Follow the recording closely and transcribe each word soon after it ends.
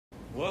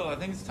Well, I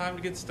think it's time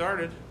to get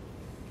started.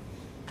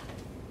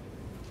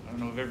 I don't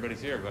know if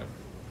everybody's here, but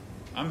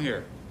I'm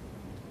here.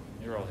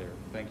 You're all here.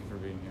 Thank you for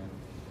being here.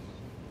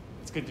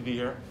 It's good to be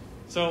here.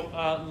 So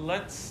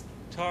let's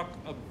talk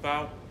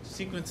about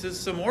sequences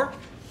some more.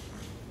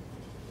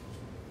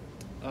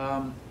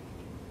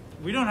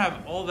 We don't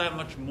have all that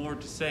much more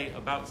to say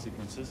about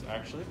sequences,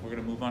 actually. We're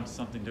going to move on to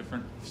something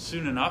different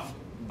soon enough.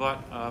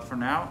 But for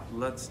now,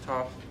 let's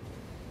talk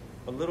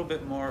a little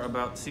bit more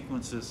about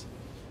sequences.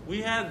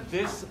 We had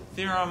this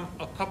theorem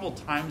a couple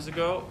times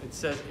ago. It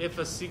says if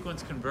a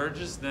sequence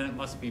converges, then it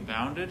must be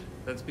bounded.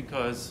 That's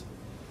because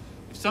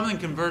if something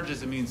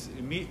converges, it means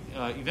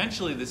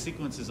eventually the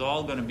sequence is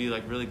all going to be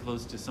like really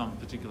close to some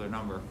particular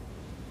number.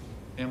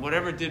 And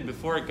whatever it did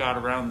before it got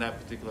around that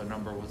particular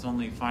number was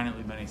only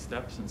finitely many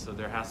steps, and so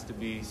there has to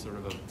be sort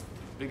of a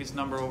biggest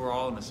number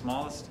overall and the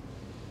smallest,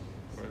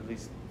 or at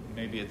least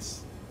maybe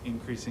it's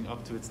increasing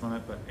up to its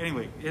limit. But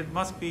anyway, it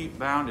must be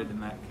bounded in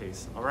that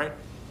case, all right?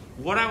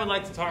 What I would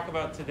like to talk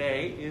about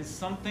today is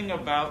something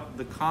about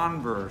the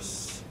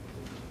converse.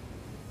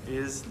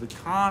 Is the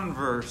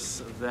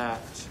converse of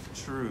that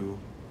true?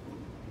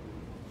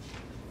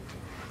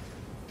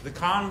 The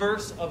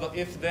converse of a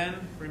if-then,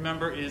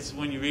 remember, is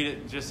when you read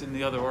it just in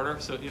the other order.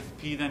 So if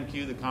P then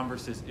Q, the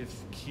converse is if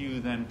Q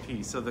then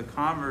P. So the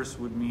converse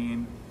would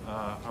mean,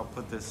 I'll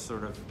put this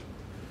sort of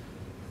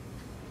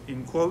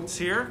in quotes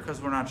here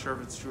because we're not sure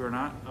if it's true or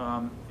not.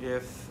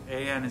 If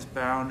AN is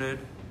bounded,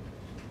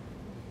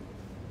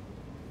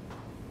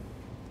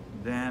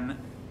 then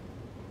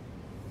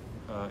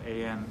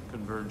AN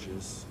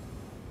converges.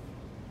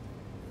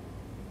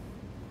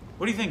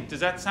 What do you think?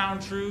 Does that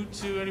sound true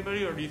to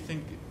anybody, or do you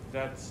think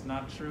that's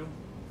not true?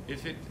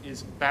 If it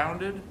is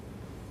bounded,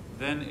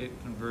 then it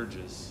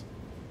converges.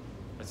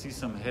 I see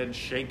some heads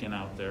shaking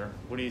out there.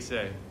 What do you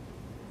say? I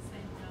say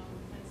no,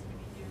 because when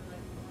you do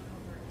like 1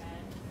 over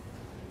n,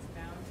 it's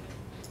bounded,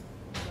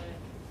 but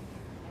it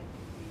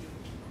could be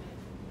infinite.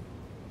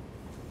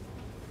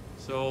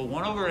 So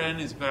 1 over n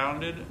is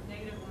bounded.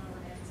 Negative 1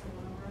 over n, so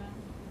 1 over n,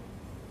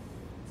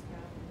 it's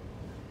bounded.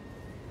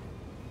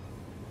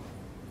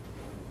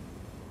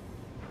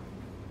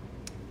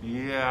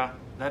 Yeah,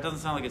 that doesn't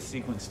sound like a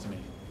sequence to me.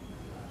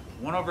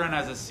 1 over n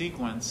as a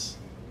sequence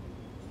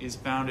is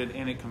bounded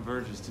and it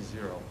converges to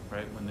 0,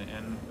 right? When the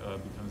n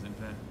becomes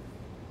infinite.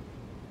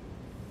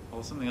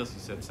 Oh, something else you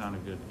said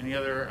sounded good. Any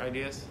other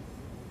ideas?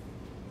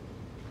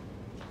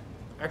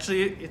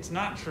 Actually, it's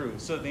not true.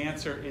 So the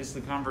answer is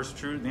the converse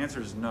true? The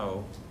answer is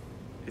no.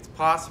 It's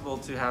possible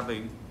to have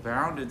a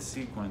bounded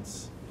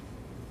sequence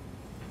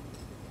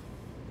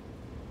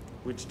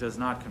which does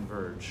not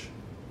converge.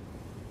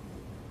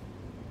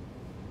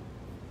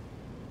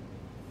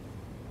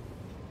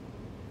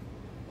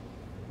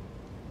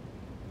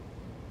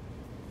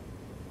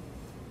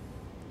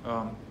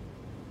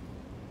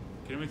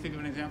 Can we think of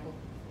an example?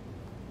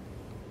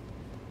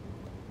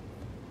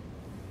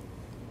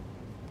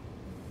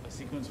 A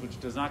sequence which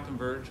does not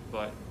converge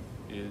but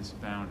is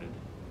bounded.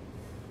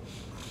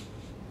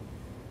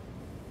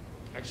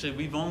 Actually,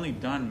 we've only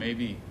done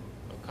maybe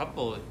a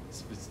couple,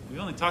 we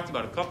only talked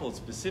about a couple of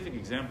specific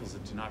examples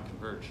that do not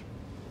converge.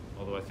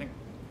 Although I think,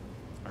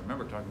 I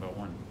remember talking about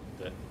one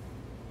that,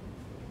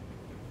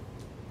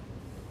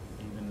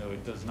 even though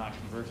it does not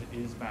converge, it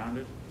is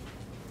bounded.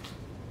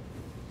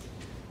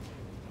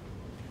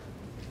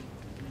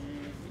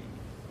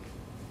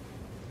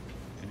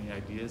 Any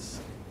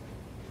ideas?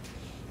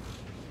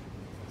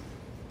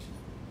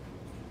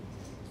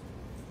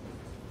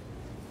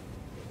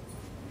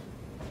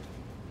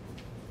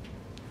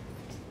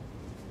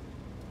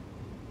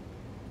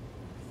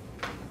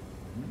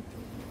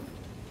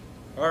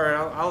 All right,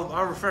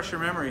 I'll refresh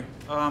your memory.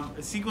 A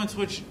sequence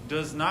which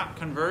does not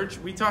converge.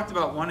 We talked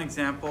about one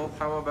example.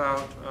 How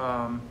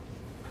about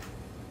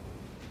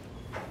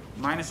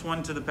minus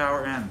 1 to the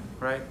power n,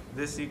 right?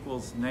 This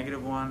equals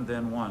negative 1,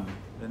 then 1,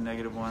 then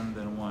negative 1,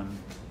 then 1.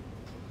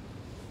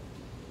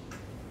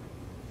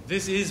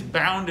 This is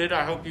bounded,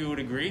 I hope you would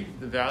agree.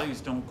 The values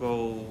don't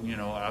go,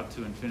 out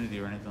to infinity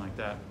or anything like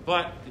that.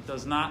 But it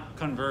does not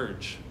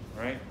converge,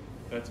 right?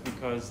 That's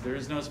because there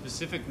is no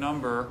specific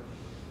number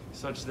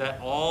such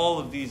that all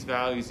of these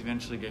values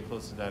eventually get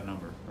close to that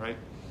number, right?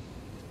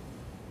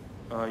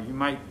 You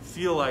might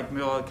feel like,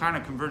 well, it kind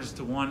of converges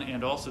to 1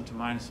 and also to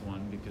minus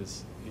 1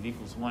 because it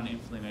equals 1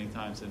 infinitely many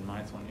times and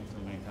minus 1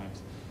 infinitely many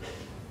times.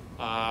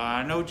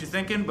 I know what you're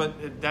thinking,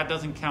 but that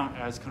doesn't count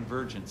as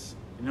convergence.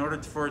 In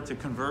order for it to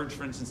converge,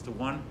 for instance, to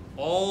 1,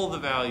 all the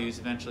values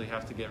eventually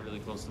have to get really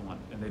close to 1,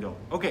 and they don't.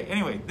 Okay,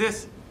 anyway,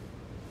 this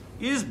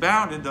is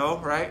bounded, though,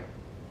 right?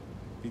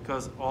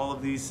 Because all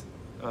of these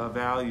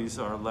values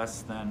are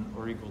less than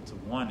or equal to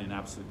 1 in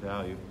absolute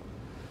value,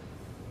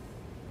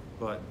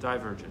 but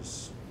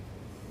diverges.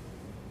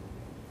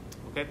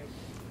 Okay?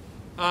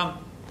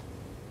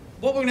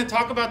 What we're going to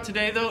talk about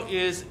today, though,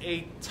 is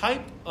a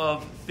type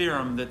of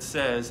theorem that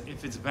says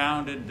if it's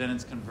bounded, then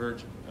it's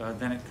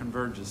then it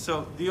converges.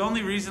 So the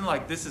only reason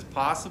like this is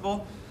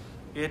possible,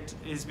 it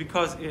is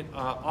because it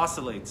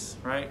oscillates,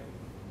 right?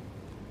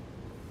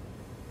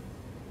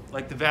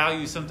 like the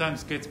value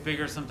sometimes gets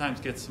bigger, sometimes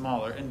gets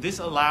smaller. And this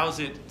allows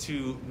it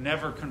to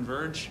never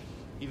converge,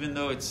 even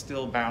though it's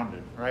still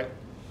bounded, right?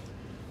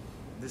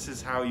 This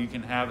is how you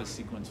can have a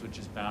sequence which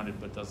is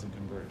bounded but doesn't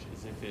converge,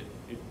 is if it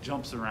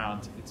jumps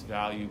around, its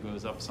value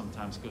goes up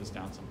sometimes, goes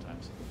down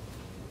sometimes.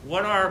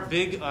 What our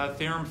big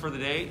theorem for the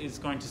day is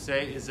going to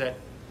say is that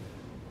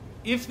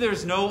if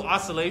there's no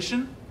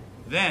oscillation,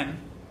 then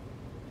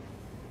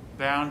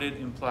bounded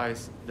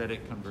implies that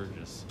it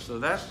converges. So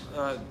that's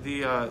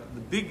the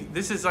big.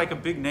 This is like a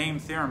big name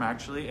theorem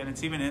actually, and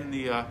it's even in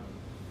the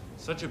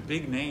such a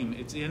big name.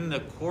 It's in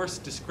the course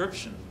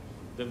description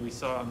that we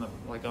saw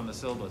on the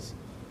syllabus.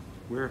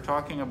 We're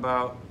talking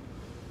about.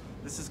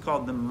 This is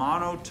called the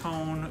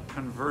monotone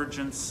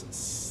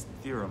convergence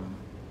theorem.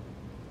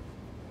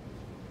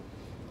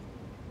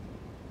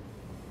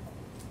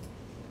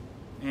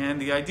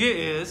 And the idea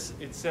is,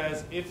 it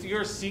says if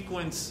your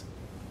sequence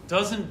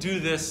doesn't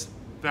do this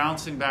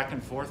bouncing back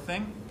and forth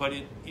thing, but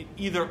it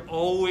either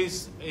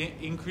always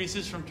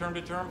increases from term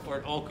to term or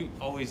it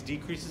always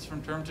decreases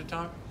from term to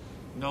term,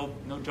 no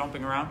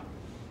jumping around.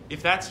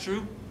 If that's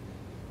true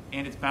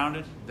and it's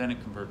bounded, then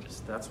it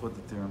converges. That's what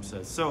the theorem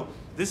says. So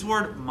this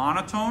word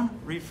monotone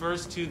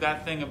refers to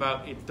that thing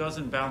about it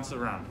doesn't bounce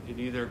around. It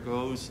either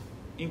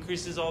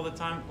increases all the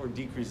time or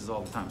decreases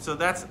all the time. So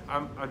that's,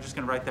 I'm just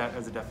going to write that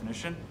as a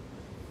definition.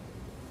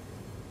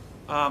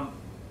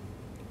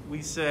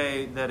 We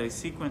say that a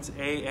sequence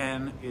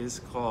AN is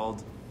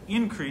called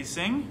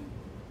increasing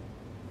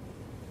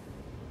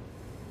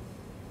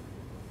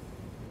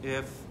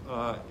if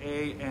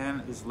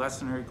AN is less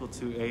than or equal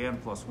to AN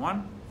plus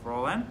 1 for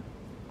all n.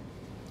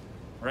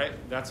 Right?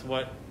 That's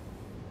what,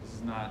 this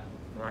is not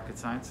rocket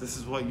science, this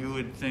is what you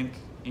would think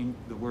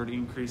the word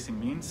increasing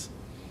means.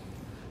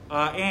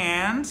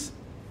 And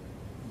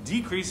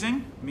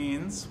decreasing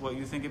means what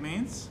you think it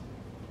means.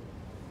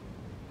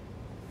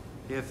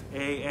 If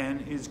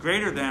AN is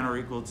greater than or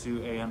equal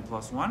to AN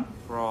plus 1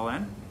 for all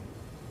n.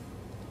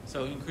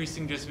 So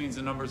increasing just means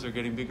the numbers are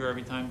getting bigger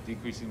every time.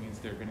 Decreasing means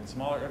they're getting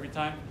smaller every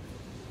time.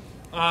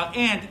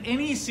 And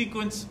any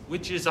sequence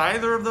which is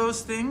either of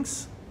those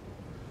things,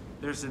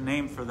 there's a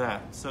name for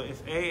that. So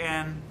if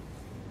AN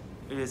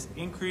is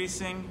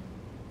increasing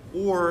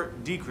or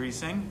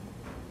decreasing,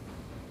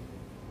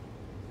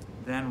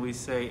 then we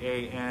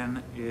say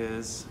AN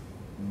is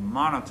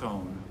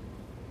monotone.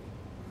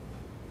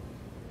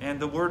 And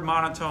the word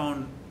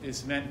monotone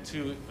is meant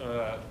to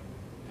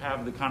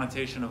have the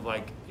connotation of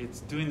like it's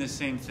doing the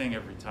same thing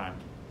every time.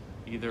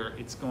 Either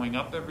it's going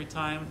up every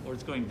time or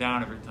it's going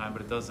down every time,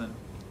 but it doesn't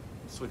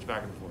switch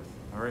back and forth.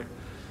 All right?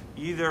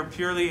 Either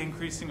purely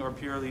increasing or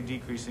purely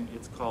decreasing,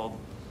 it's called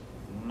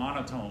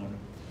monotone.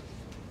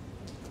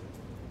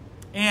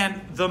 And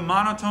the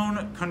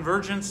monotone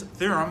convergence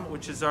theorem,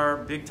 which is our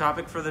big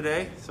topic for the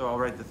day, so I'll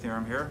write the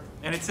theorem here.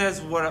 And it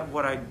says what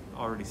I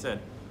already said.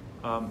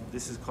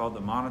 This is called the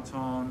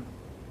monotone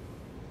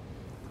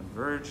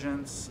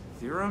convergence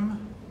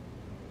theorem.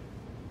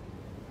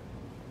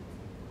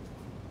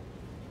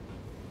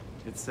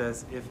 It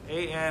says if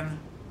AN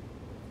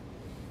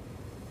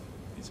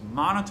is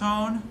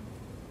monotone,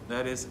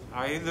 that is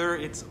either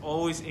it's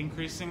always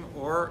increasing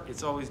or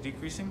it's always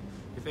decreasing.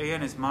 If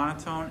AN is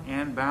monotone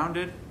and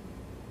bounded,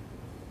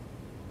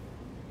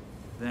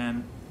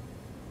 then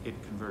it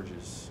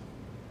converges.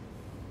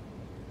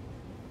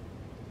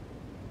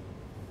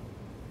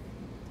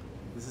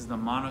 This is the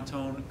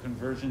monotone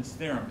convergence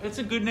theorem. It's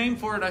a good name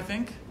for it, I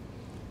think.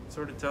 It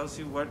sort of tells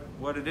you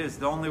what it is.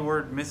 The only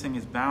word missing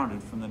is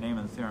bounded from the name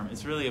of the theorem.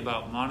 It's really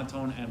about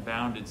monotone and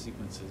bounded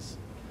sequences.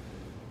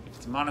 If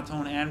it's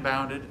monotone and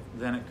bounded,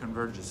 then it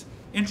converges.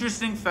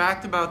 Interesting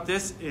fact about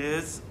this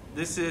is,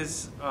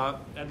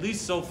 at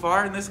least so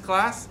far in this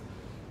class,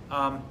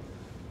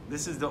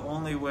 this is the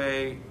only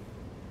way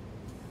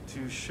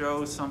to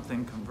show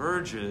something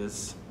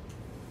converges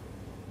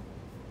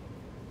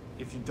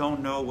if you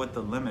don't know what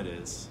the limit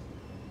is.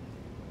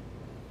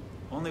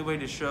 Only way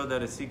to show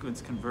that a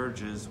sequence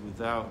converges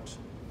without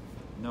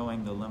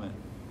knowing the limit.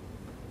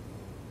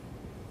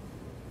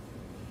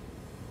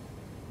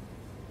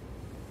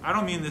 I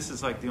don't mean this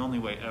is like the only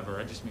way ever.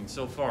 I just mean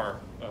so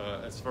far,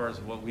 as far as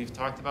what we've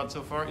talked about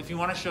so far. If you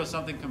want to show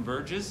something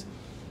converges,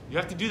 you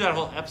have to do that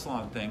whole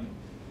epsilon thing.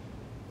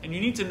 And you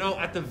need to know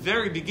at the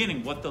very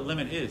beginning what the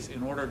limit is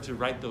in order to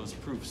write those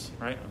proofs,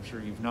 right? I'm sure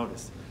you've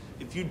noticed.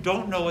 If you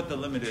don't know what the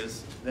limit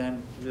is,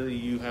 then really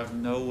you have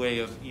no way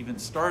of even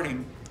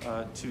starting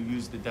to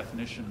use the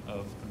definition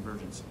of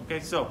convergence.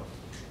 Okay, so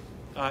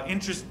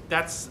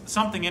that's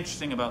something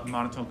interesting about the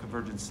monotone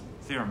convergence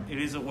theorem. It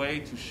is a way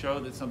to show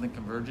that something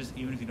converges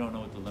even if you don't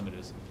know what the limit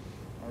is.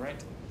 All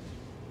right?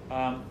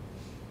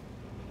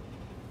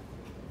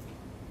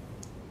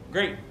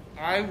 Great.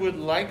 I would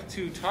like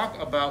to talk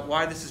about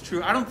why this is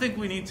true. I don't think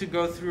we need to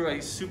go through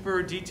a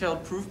super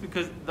detailed proof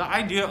because the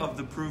idea of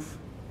the proof,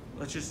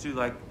 let's just do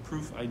like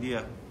proof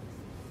idea.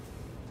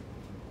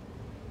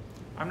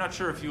 I'm not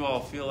sure if you all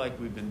feel like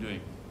we've been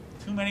doing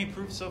too many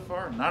proofs so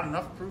far, not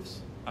enough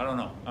proofs. I don't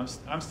know.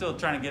 I'm still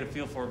trying to get a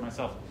feel for it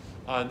myself.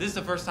 This is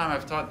the first time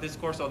I've taught this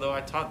course, although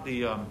I taught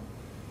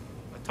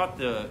taught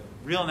the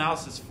real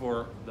analysis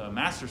for the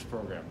master's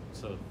program.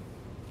 So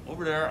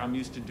over there, I'm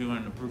used to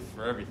doing a proof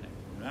for everything.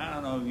 And I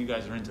don't know if you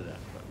guys are into that,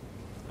 but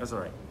that's all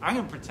right. I'm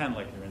going to pretend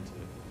like you're into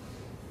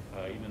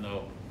it, even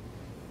though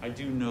I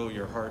do know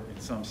your heart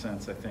in some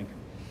sense, I think.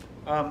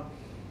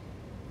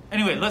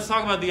 Anyway, let's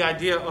talk about the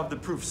idea of the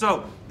proof.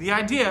 So the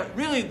idea,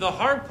 really the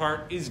hard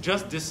part is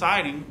just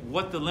deciding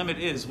what the limit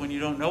is when you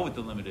don't know what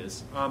the limit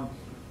is. I'm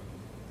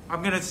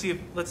going to see if,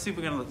 let's see if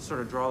we can sort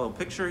of draw a little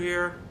picture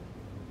here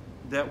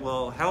that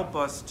will help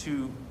us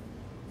to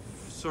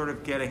sort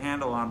of get a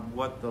handle on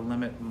what the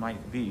limit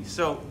might be.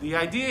 So the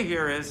idea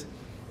here is,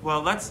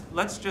 well,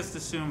 let's just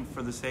assume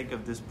for the sake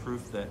of this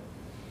proof that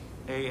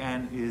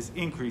an is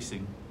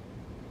increasing.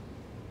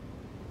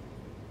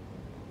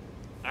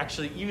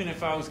 Actually, even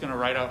if I was going to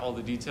write out all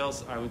the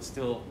details, I would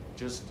still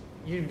just,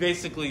 you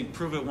basically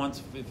prove it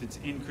once if it's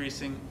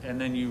increasing,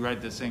 and then you write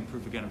the same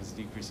proof again if it's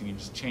decreasing. You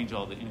just change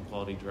all the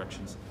inequality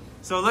directions.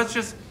 So let's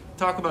just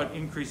talk about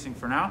increasing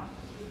for now.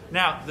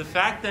 Now, the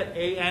fact that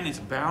an is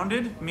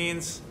bounded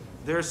means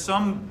there's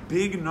some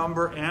big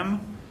number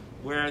m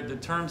where the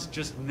terms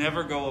just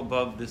never go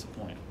above this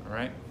point, all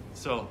right?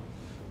 So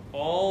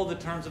all the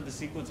terms of the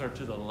sequence are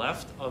to the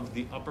left of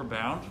the upper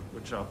bound,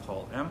 which I'll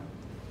call m.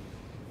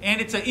 And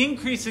it's an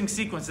increasing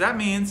sequence. That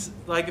means,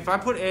 like, if I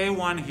put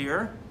A1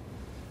 here,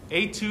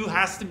 A2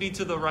 has to be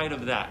to the right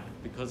of that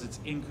because it's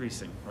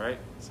increasing, right?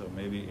 So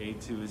maybe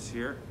A2 is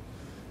here.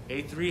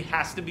 A3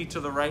 has to be to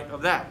the right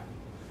of that.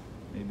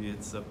 Maybe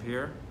it's up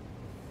here.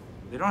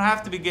 They don't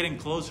have to be getting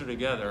closer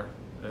together,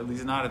 at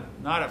least not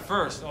at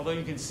first, although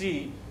you can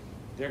see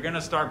they're going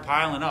to start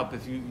piling up.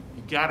 If you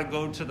got to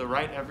go to the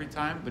right every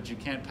time, but you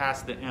can't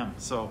pass the m.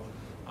 So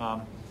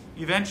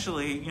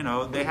eventually, you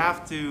know, they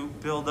have to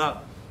build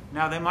up.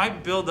 Now, they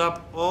might build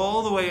up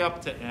all the way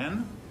up to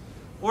n,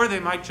 or they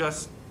might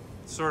just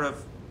sort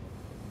of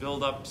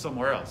build up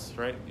somewhere else,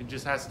 right? It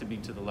just has to be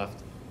to the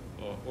left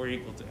or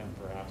equal to n,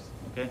 perhaps,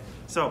 okay?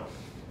 So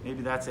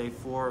maybe that's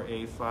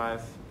A4,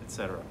 A5,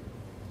 etc.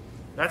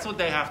 That's what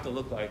they have to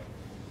look like.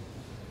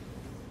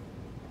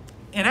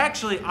 And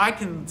actually, I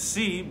can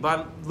see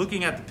by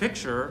looking at the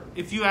picture,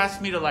 if you ask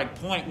me to like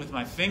point with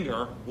my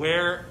finger,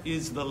 where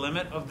is the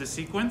limit of the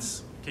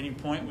sequence? Can you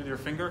point with your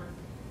finger?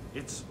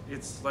 It's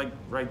like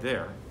right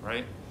there,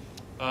 right?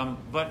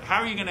 But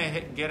how are you going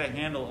to get a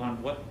handle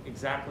on what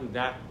exactly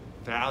that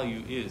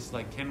value is?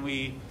 Like, can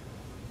we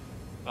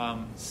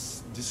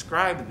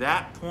describe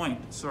that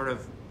point sort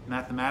of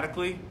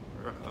mathematically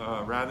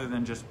rather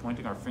than just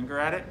pointing our finger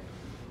at it?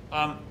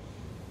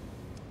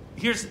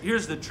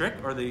 Here's the trick,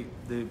 or the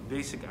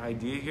basic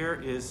idea here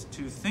is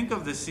to think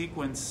of the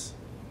sequence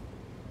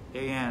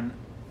an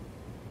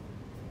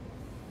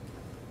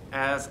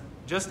as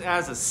just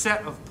as a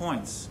set of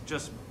points,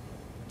 just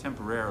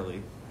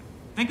temporarily.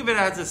 Think of it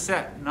as a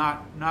set,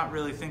 not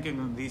really thinking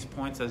of these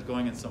points as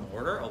going in some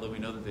order, although we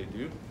know that they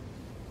do.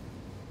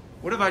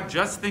 What if I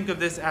just think of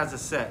this as a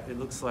set? It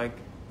looks like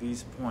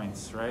these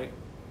points, right?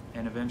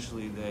 And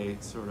eventually they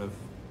sort of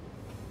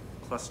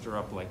cluster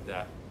up like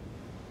that.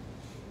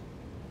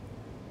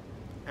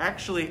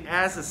 Actually,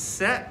 as a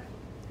set,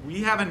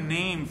 we have a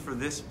name for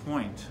this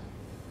point.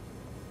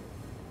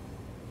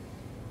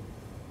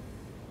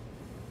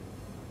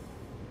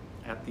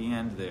 At the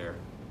end there.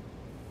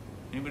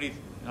 Anybody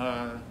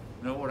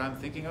know what I'm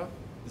thinking of?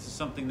 This is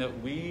something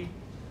that we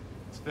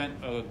spent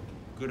a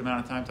good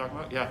amount of time talking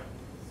about. Yeah.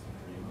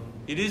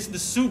 It is the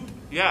soup.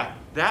 Yeah.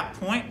 That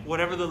point,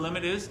 whatever the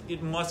limit is,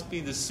 it must be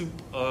the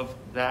soup of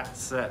that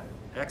set.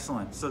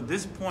 Excellent. So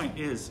this point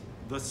is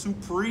the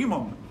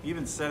supremum.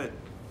 Even said it,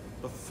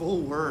 the full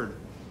word.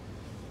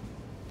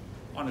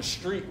 On a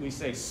street, we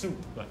say soup,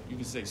 but you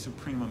can say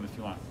supremum if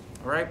you want.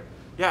 All right?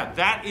 Yeah,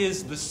 that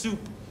is the soup.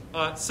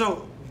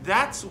 So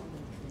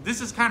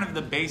this is kind of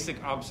the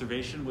basic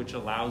observation which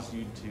allows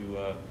you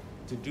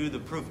to do the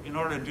proof. In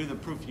order to do the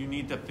proof, you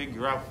need to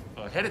figure out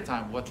ahead of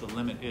time what the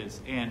limit is.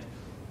 And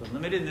the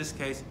limit in this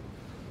case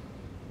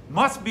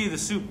must be the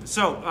soup.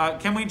 So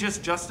can we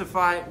just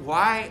justify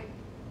why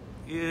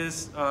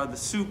is the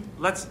soup,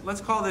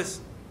 let's call this,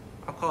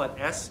 I'll call it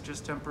S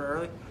just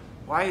temporarily.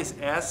 Why is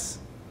S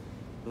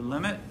the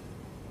limit?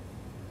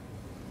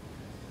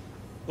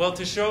 Well,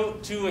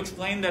 to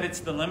explain that it's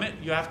the limit,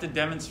 you have to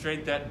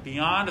demonstrate that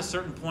beyond a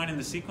certain point in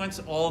the sequence,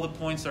 all the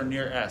points are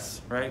near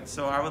S, right?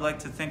 So I would like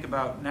to think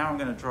about, now I'm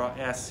going to draw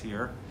S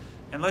here.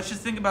 And let's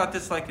just think about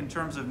this like in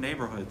terms of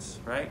neighborhoods,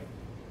 right?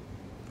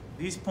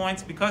 These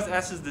points, because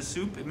S is the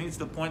soup, it means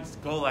the points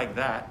go like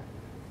that.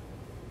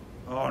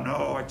 Oh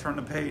no, I turned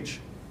the page.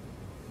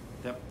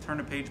 That turn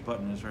the page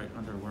button is right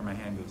under where my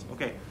hand goes.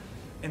 Okay,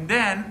 and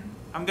then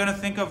I'm going to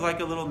think of like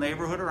a little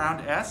neighborhood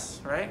around S,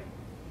 right?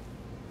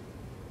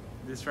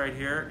 This right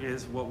here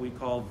is what we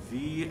call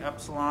V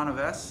epsilon of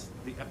S,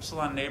 the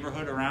epsilon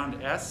neighborhood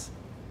around S.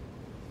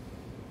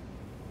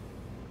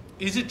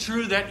 Is it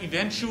true that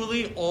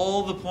eventually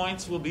all the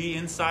points will be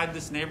inside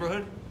this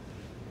neighborhood?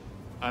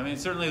 I mean, it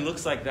certainly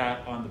looks like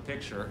that on the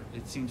picture.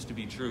 It seems to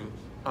be true.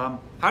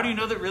 How do you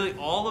know that really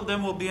all of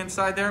them will be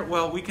inside there?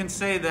 Well, we can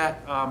say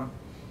that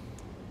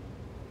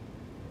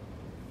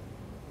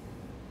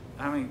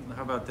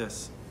how about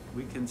this?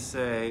 We can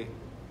say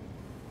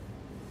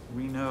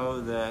we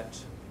know that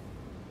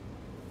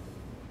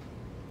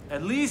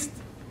at least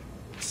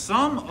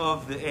some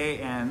of the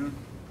AN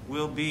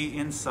will be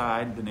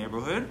inside the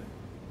neighborhood.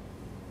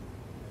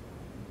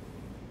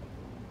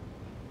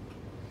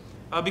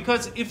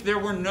 Because if there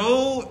were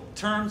no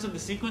terms of the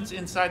sequence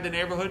inside the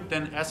neighborhood,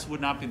 then S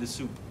would not be the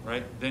sup,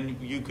 right? Then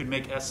you could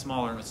make S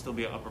smaller and it would still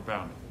be an upper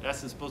bound.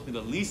 S is supposed to be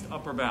the least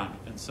upper bound.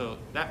 And so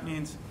that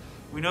means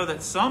we know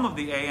that some of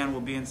the AN will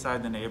be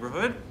inside the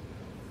neighborhood.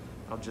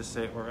 I'll just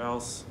say, or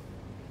else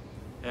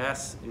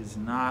S is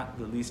not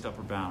the least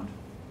upper bound.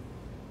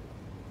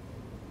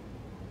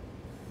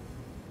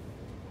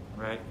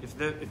 Right?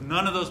 If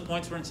none of those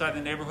points were inside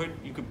the neighborhood,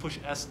 you could push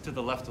S to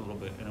the left a little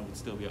bit and it would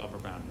still be an upper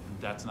bound.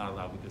 And that's not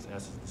allowed because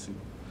S is the sup.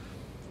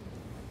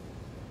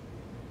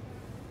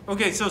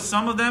 Okay, so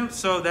some of them,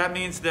 so that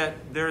means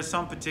that there is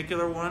some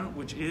particular one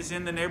which is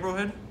in the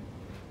neighborhood.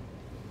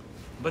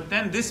 But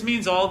then this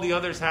means all the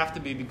others have to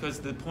be because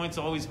the points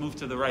always move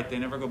to the right. They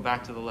never go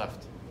back to the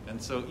left.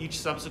 And so each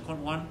subsequent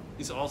one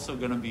is also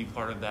going to be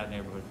part of that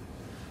neighborhood.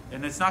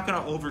 And it's not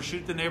going to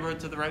overshoot the neighborhood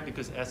to the right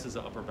because S is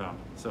an upper bound.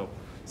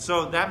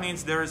 So that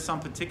means there is some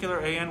particular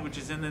AN which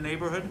is in the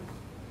neighborhood.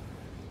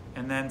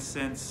 And then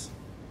since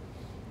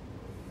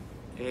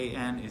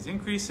AN is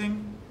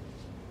increasing,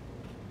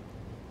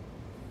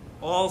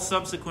 all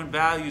subsequent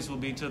values will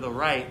be to the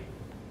right,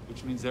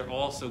 which means they're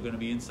also going to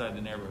be inside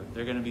the neighborhood.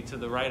 They're going to be to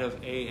the right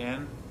of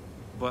AN,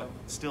 but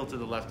still to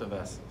the left of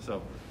S.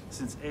 So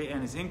since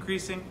AN is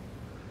increasing,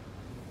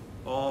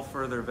 all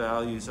further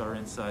values are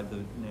inside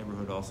the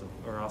neighborhood also,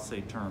 or I'll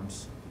say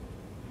terms.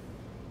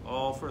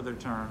 All further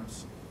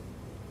terms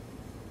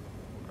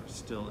are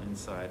still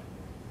inside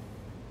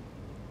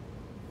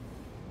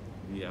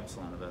the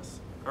epsilon of S.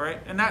 All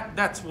right, and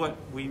that's what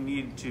we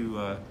need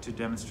to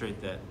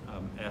demonstrate that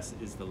S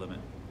is the limit.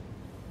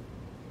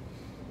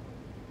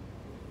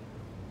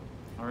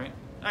 All right,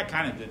 I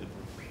kind of did the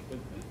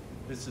proof.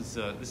 This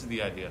is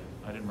the idea.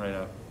 I didn't write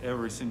out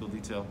every single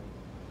detail.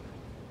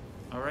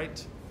 All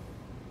right.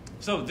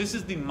 So this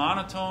is the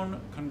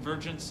monotone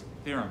convergence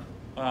theorem.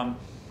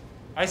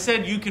 I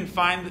said you can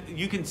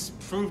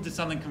prove that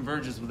something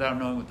converges without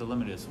knowing what the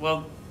limit is.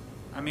 Well,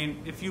 I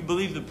mean, if you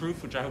believe the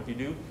proof, which I hope you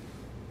do,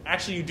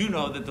 actually you do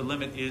know that the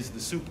limit is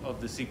the sup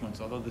of the sequence,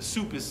 although the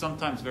sup is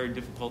sometimes very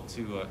difficult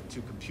to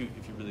compute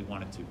if you really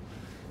wanted to.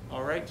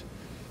 All right.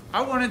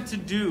 I wanted to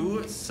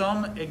do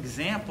some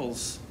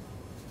examples.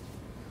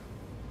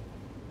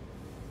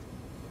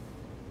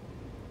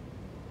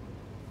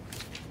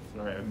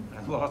 Sorry,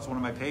 I lost one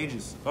of my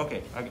pages.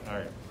 Okay, all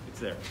right, it's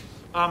there.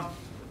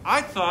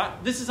 I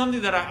thought this is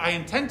something that I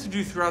intend to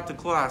do throughout the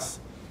class,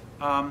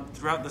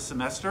 throughout the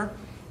semester.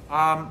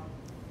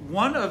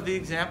 One of the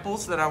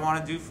examples that I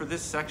want to do for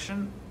this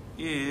section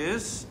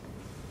is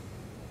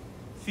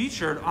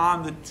featured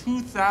on the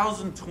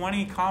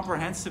 2020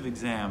 comprehensive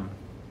exam.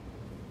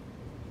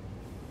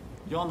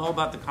 You all know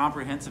about the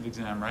comprehensive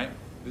exam, right?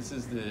 This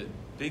is the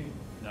big,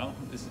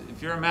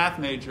 if you're a math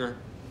major,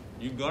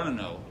 you're going to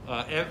know.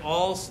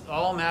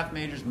 All math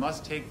majors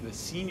must take the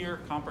senior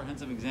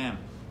comprehensive exam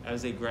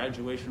as a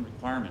graduation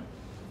requirement.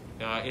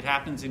 It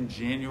happens in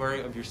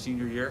January of your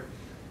senior year.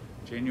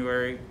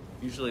 January,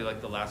 usually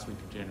like the last week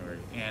of January.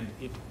 And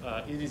it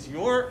is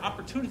your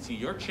opportunity,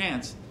 your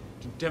chance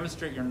to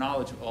demonstrate your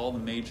knowledge of all the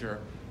major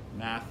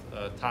math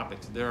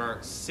topics. There are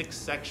 6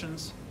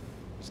 sections.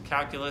 There's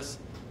calculus,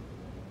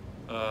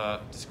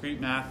 discrete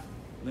math,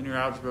 linear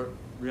algebra,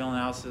 real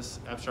analysis,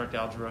 abstract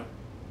algebra.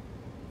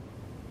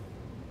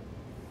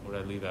 What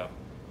did I leave out?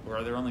 Or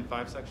are there only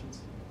 5 sections?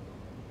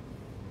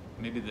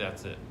 Maybe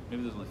that's it.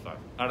 Maybe there's only 5.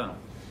 I don't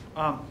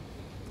know.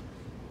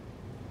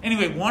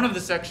 Anyway, one of the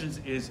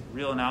sections is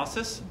real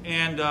analysis.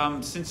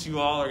 And since you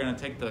all are going to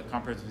take the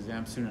comprehensive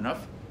exam soon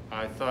enough,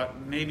 I thought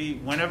maybe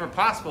whenever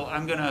possible,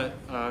 I'm going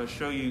to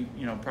show you,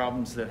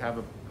 problems that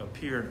have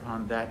appeared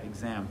on that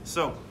exam.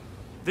 So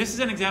this is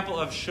an example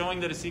of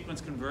showing that a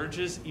sequence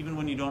converges even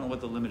when you don't know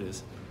what the limit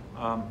is.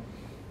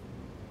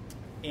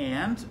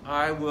 And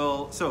I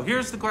will, so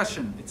here's the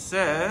question. It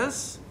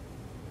says,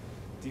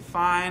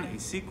 define a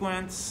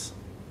sequence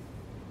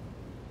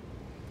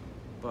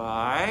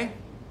by,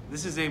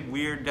 this is a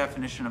weird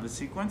definition of a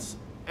sequence,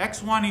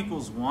 x1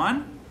 equals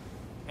 1,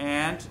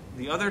 and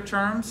the other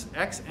terms,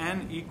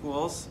 xn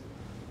equals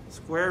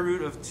square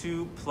root of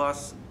 2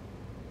 plus,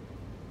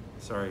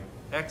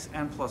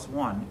 xn plus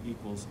 1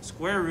 equals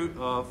square root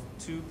of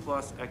 2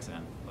 plus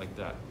xn, like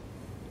that.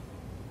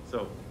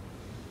 So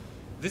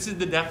this is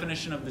the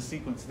definition of the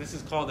sequence. This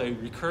is called a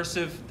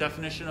recursive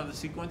definition of the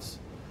sequence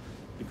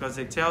because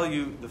they tell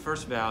you the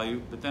first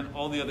value, but then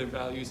all the other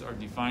values are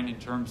defined in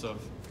terms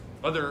of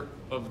other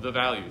of the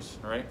values,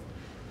 all right?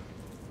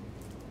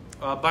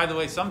 By the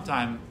way,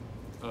 sometime,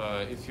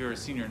 if you're a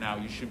senior now,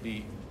 you should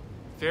be,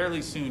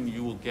 fairly soon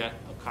you will get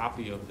a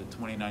copy of the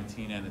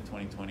 2019 and the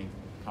 2020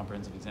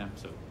 comprehensive exam.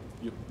 So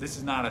this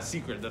is not a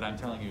secret that I'm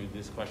telling you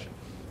this question.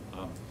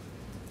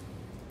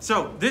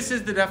 So this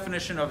is the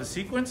definition of a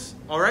sequence,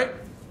 all right?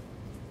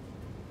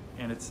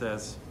 And it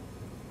says,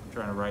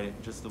 trying to write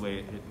it just the way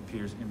it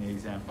appears in the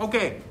exam.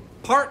 Okay,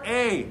 part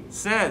A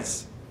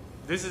says,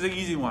 this is an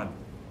easy one.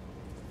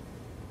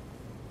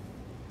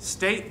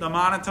 State the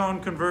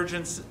monotone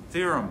convergence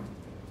theorem.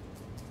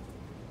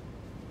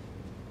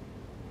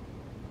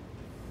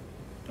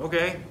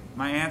 Okay,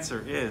 my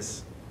answer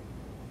is,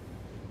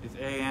 if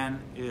AN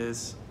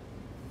is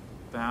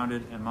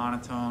bounded and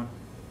monotone,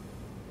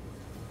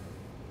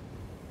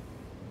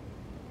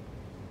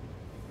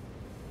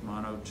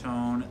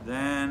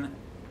 then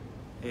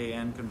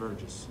AN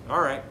converges.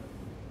 All right.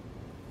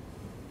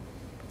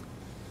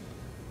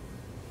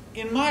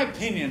 In my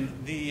opinion,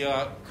 the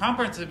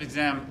comprehensive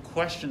exam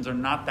questions are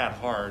not that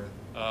hard.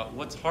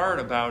 What's hard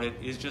about it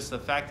is just the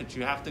fact that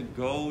you have to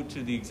go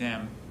to the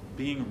exam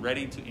being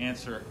ready to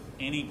answer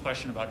any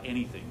question about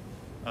anything.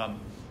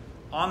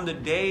 On the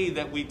day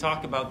that we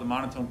talk about the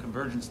monotone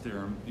convergence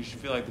theorem, you should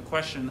feel like the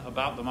question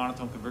about the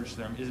monotone convergence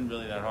theorem isn't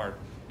really that hard.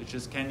 It's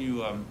just, can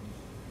you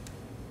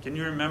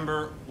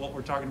remember what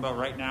we're talking about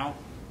right now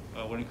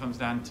when it comes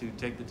down to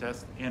take the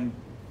test, and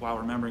while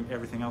remembering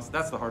everything else?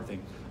 That's the hard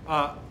thing.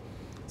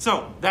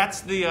 So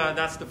that's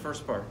the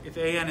first part. If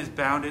AN is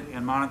bounded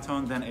and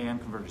monotone, then AN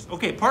converges.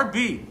 Okay, part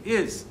B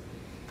is,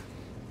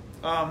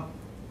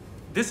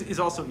 this is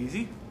also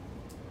easy.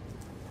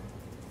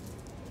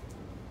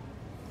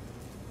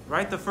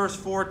 Write the first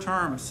 4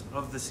 terms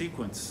of the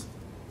sequence.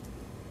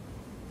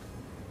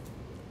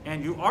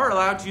 And you are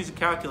allowed to use a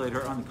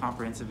calculator on the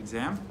comprehensive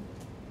exam,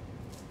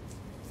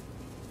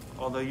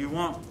 although you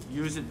won't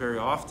use it very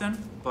often.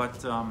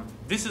 But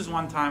this is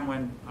one time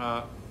when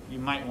you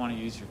might want to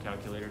use your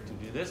calculator to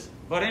do this.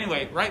 But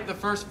anyway, write the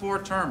first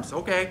 4 terms.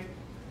 Okay.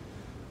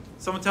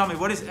 Someone tell me,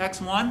 what is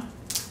x1?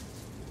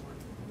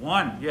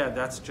 1. Yeah,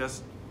 that's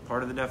just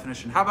part of the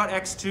definition. How about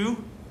x2?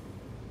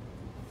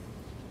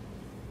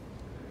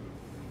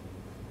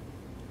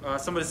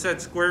 Somebody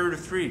said square root of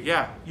 3.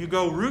 Yeah, you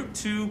go root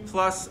 2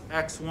 plus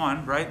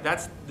x1, right?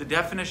 That's the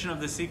definition of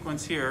the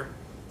sequence here.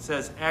 It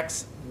says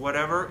x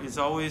whatever is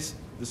always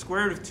the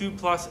square root of 2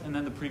 plus and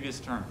then the previous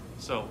term.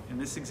 So in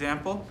this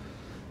example,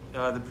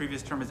 the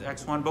previous term is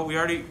x1, but we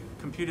already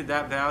computed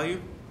that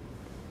value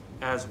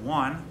as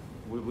 1.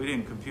 We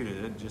didn't compute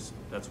it,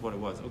 that's what it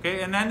was.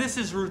 Okay, and then this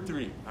is root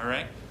 3, all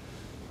right?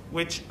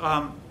 Which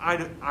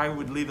I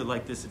would leave it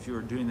like this if you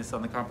were doing this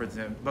on the comprehensive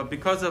exam. But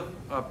because of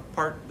a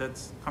part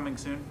that's coming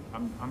soon,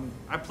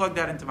 I plugged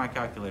that into my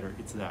calculator.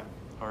 It's that,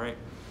 all right?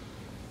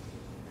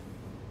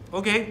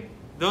 Okay,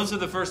 those are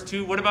the first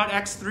 2. What about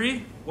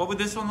x3? What would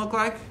this one look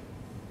like?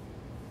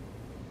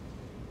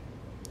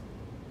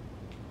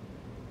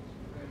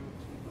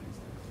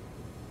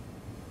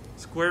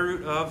 Square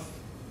root of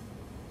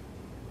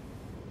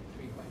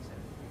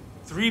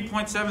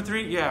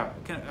 3.73, yeah,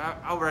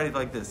 I'll write it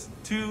like this.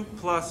 2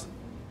 plus,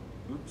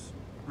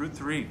 root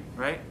 3,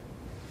 right?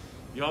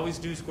 You always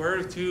do square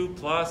root of 2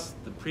 plus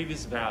the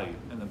previous value,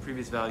 and the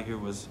previous value here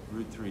was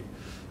root 3.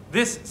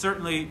 This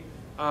certainly,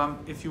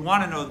 if you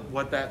want to know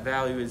what that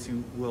value is,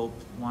 you will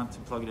want to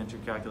plug it into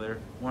your calculator.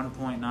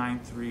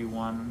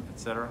 1.931,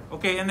 etc.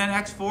 Okay, and then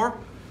x4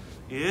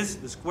 is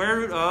the square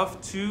root of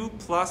 2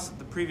 plus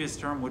the previous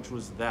term, which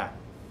was that,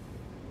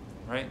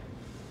 right?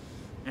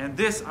 And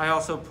this I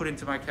also put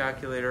into my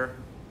calculator,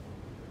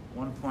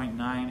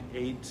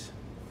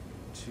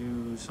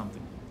 1.982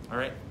 something, all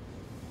right?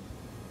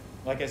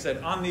 Like I said,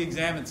 on the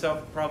exam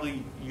itself,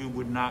 probably you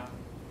would not,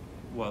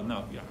 well,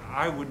 no, yeah,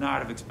 I would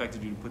not have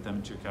expected you to put them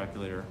into your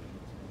calculator.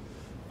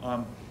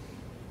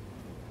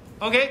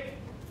 Okay,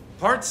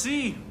 part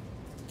C.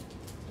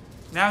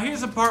 Now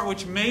here's a part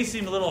which may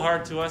seem a little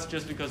hard to us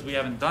just because we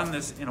haven't done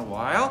this in a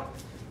while.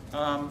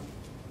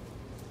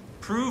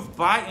 Prove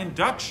by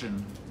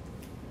induction.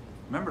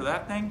 Remember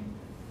that thing?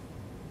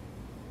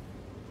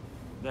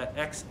 That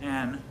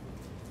xn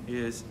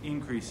is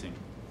increasing.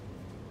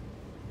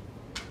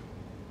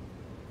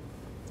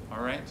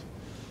 All right.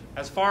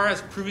 As far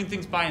as proving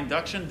things by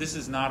induction, this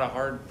is not a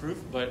hard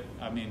proof, but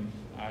I mean,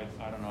 I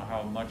don't know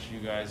how much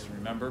you guys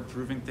remember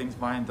proving things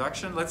by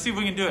induction. Let's see if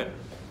we can do it.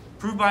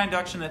 Prove by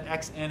induction that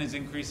xn is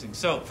increasing.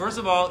 So first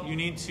of all, you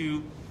need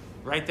to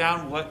write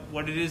down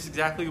what it is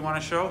exactly you want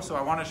to show. So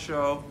I want to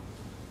show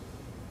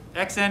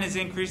xn is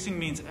increasing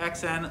means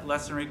xn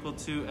less than or equal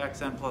to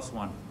xn plus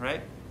 1,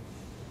 right?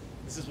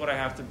 This is what I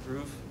have to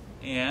prove,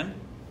 and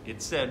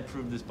it said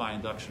prove this by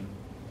induction.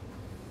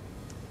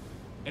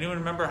 Anyone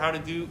remember how to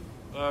do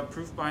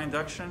proof by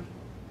induction?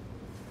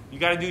 You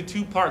got to do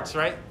 2 parts,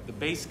 right? The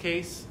base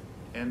case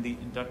and the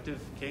inductive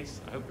case.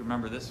 I hope you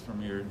remember this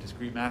from your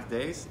discrete math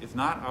days. If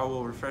not, I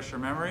will refresh your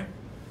memory.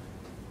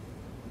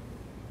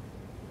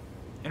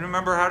 And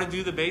remember how to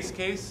do the base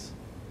case?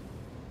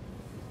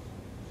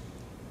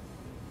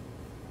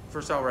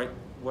 First, I'll write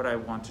what I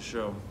want to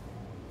show.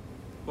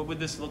 What would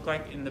this look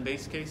like in the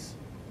base case?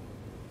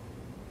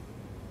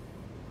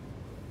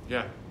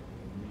 Yeah.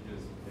 You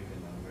just pick a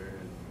number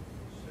and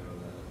show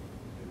that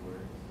it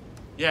works.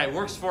 Yeah, it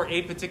works for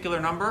a particular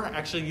number.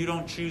 Actually, you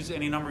don't choose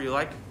any number you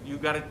like. You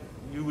got to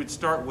you would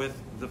start with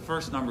the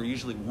first number,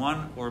 usually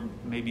 1 or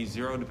maybe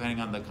 0, depending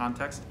on the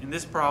context. In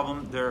this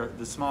problem,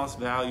 the smallest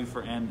value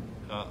for n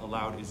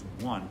allowed is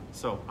 1.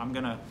 So I'm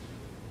going to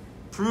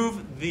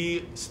prove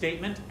the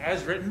statement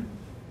as written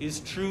is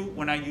true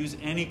when I use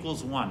n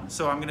equals 1.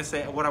 So I'm going to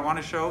say what I want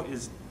to show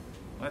is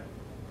what?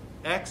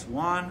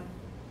 x1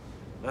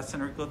 less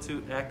than or equal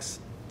to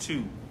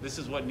x2. This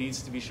is what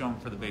needs to be shown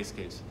for the base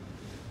case.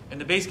 And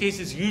the base case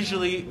is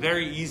usually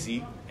very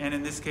easy, and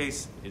in this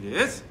case it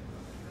is.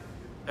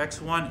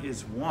 x1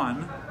 is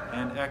 1,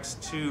 and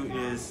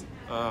x2 is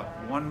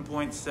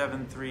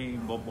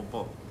 1.73, blah, blah, blah.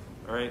 All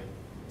right?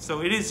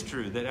 So it is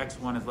true that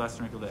x1 is less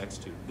than or equal to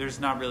x2. There's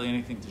not really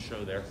anything to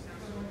show there.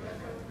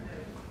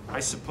 I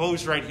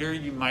suppose right here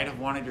you might have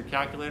wanted your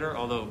calculator,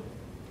 although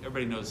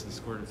everybody knows the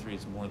square root of 3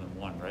 is more than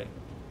 1, right?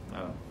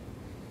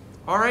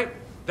 All right,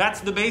 that's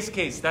the base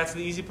case. That's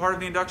the easy part of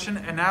the induction.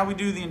 And now we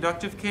do the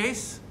inductive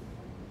case.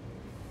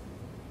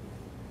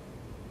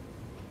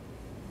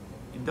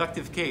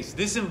 Inductive case.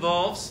 This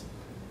involves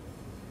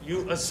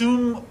you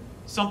assume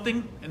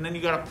something and then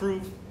you got to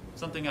prove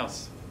something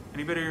else.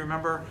 Anybody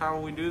remember how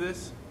we do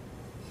this?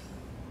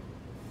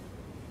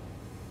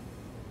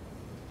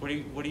 What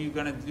are you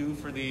going to do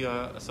for the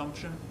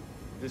assumption?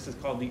 This is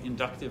called the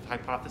inductive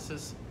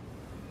hypothesis.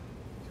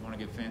 Do you want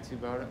to get fancy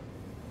about it?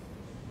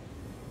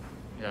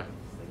 Yeah.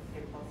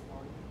 K plus 1.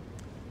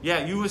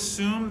 Yeah, you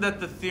assume that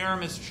the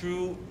theorem is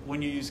true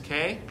when you use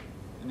k,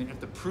 and then you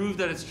have to prove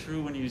that it's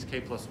true when you use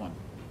k plus 1.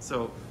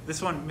 So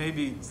this one may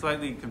be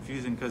slightly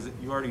confusing because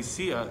you already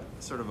see a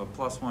sort of a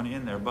plus 1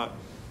 in there, but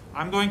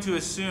I'm going to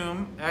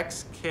assume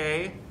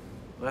xk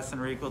less than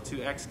or equal to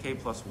xk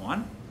plus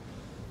 1.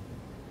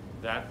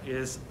 That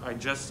is, I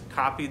just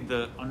copied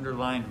the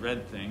underlined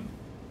red thing,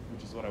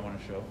 which is what I want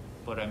to show,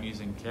 but I'm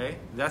using k.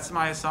 That's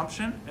my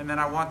assumption, and then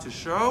I want to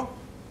show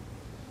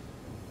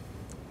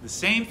the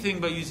same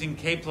thing but using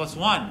k plus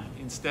 1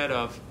 instead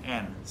of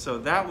n. So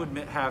that would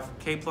have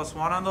k plus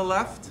 1 on the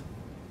left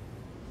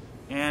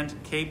and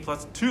k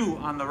plus 2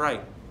 on the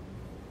right.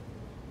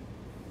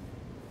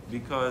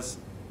 Because,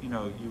 you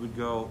know, you would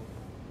go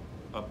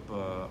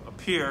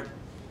up here,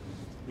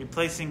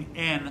 replacing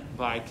n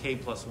by k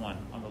plus 1.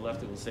 On the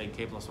left it will say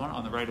k plus 1.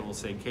 On the right it will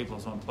say k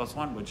plus 1 plus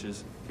 1, which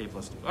is k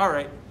plus 2. All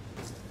right.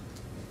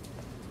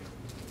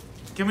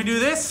 Can we do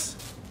this?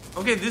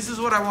 Okay, this is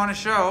what I want to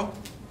show.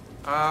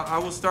 I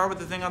will start with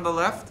the thing on the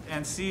left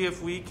and see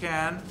if we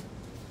can.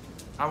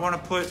 I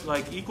want to put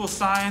like equal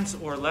signs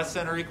or less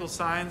than or equal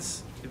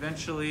signs,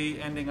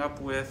 eventually ending up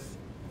with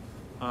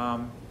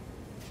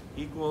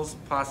equals,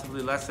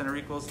 possibly less than or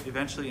equals,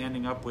 eventually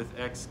ending up with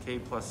xk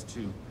plus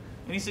 2.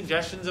 Any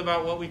suggestions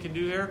about what we can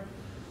do here?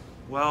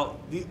 Well,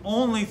 the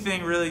only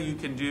thing really you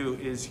can do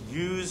is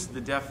use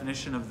the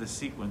definition of the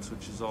sequence,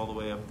 which is all the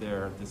way up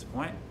there at this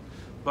point.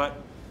 But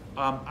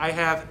I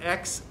have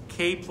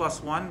xk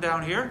plus 1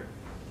 down here.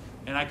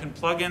 And I can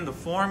plug in the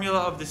formula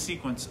of the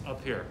sequence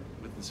up here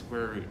with the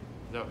square root.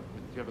 Do you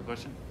have a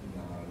question?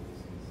 No, I was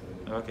just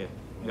gonna say. Okay.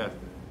 Yeah.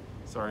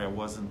 Sorry, I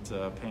wasn't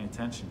paying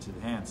attention to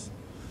the hands.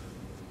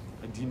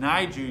 I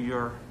denied you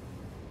your...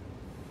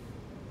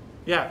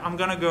 Yeah, I'm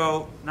going to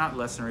go not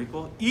less than or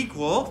equal.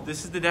 Equal,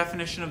 this is the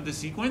definition of the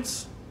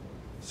sequence.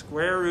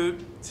 Square root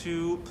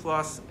 2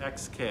 plus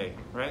xk,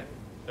 right?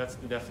 That's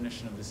the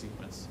definition of the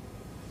sequence.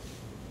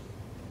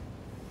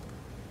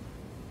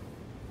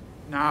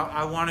 Now,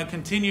 I want to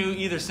continue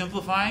either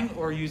simplifying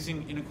or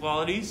using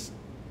inequalities.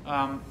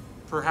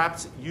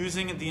 Perhaps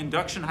using the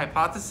induction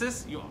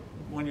hypothesis.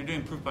 When you're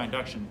doing proof by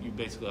induction, you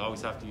basically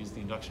always have to use the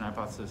induction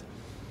hypothesis.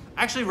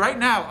 Actually, right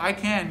now, I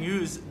can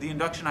use the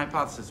induction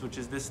hypothesis, which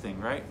is this thing,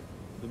 right?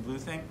 The blue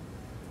thing.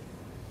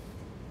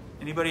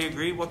 Anybody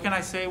agree? What can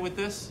I say with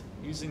this,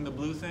 using the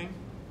blue thing?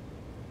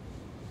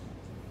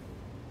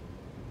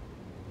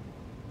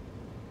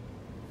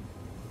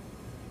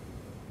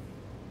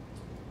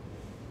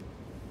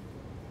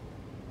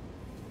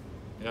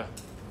 Yeah.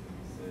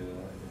 Say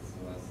that it's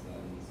less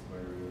than the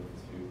square root of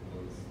 2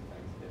 plus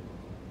xk plus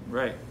 1.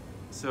 Right.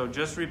 So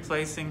just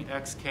replacing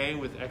xk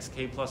with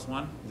xk plus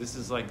 1. This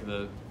is like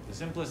the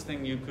simplest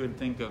thing you could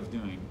think of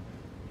doing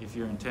if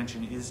your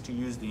intention is to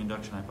use the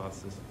induction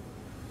hypothesis.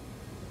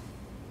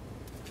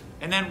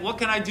 And then what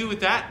can I do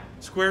with that?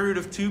 Square root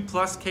of 2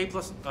 plus k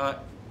plus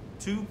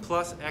 2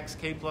 plus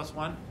xk plus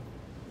 1.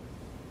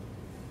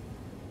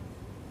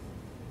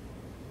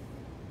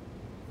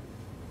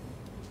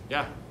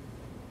 Yeah.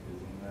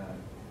 Isn't that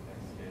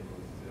xk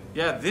plus 2?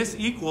 Yeah, this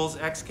equals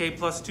xk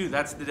plus 2.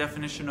 That's the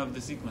definition of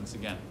the sequence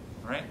again,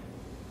 right?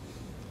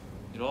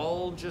 It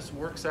all just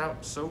works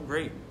out so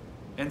great.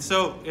 And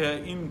so,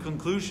 in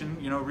conclusion,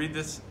 read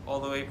this all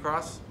the way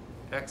across.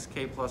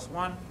 Xk plus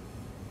 1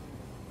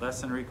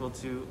 less than or equal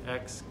to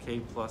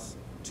xk plus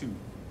 2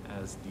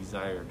 as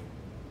desired.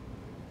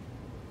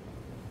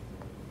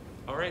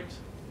 All right.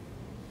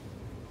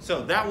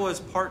 So that was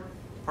part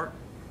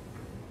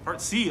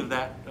C of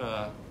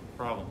that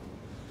problem.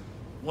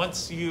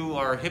 Once you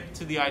are hip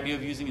to the idea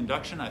of using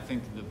induction, I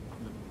think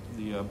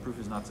the proof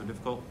is not so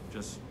difficult.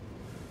 Just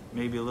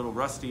maybe a little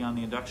rusty on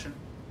the induction.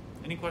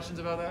 Any questions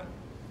about that?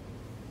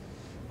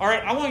 All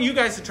right, I want you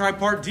guys to try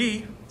part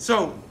D.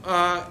 So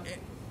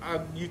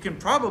you can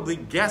probably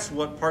guess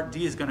what part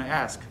D is going to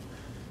ask.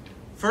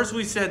 First,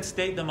 we said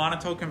state the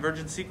monotone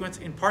convergence sequence.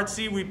 In part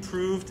C, we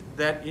proved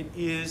that it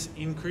is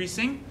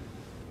increasing.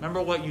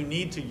 Remember, what you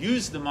need to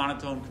use the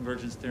monotone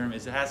convergence theorem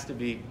is it has to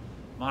be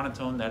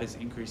monotone, that is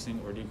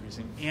increasing or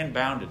decreasing, and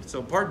bounded.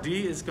 So part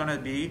D is going to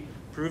be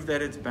prove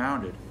that it's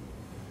bounded.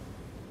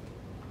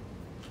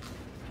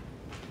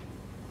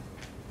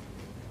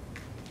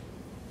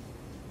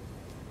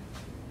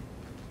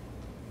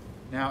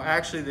 Now,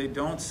 actually, they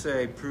don't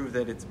say prove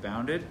that it's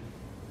bounded.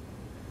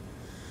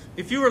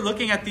 If you were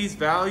looking at these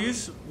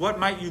values, what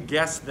might you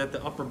guess that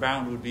the upper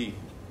bound would be?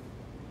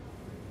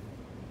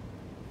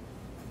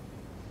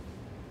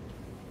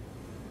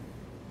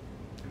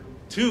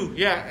 2,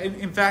 yeah.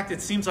 In fact,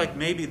 it seems like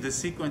maybe the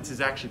sequence is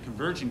actually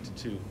converging to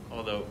 2,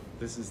 although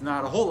this is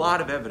not a whole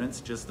lot of evidence,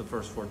 just the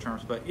first 4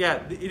 terms. But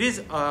yeah, it is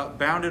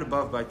bounded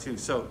above by 2.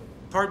 So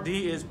part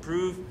D is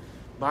prove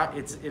by,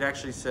 it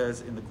actually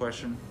says in the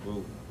question,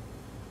 whoa,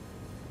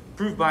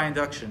 prove by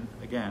induction,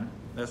 again.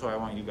 That's why I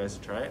want you guys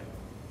to try it.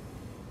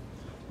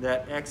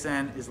 That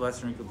xn is less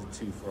than or equal to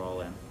 2 for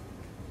all n.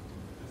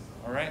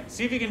 All right,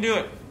 see if you can do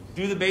it.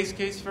 Do the base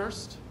case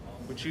first,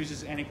 which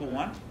uses n equal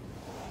 1.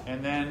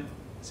 And then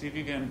see if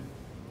you can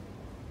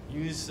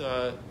use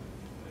the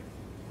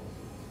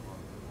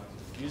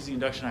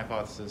induction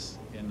hypothesis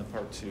in the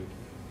part 2.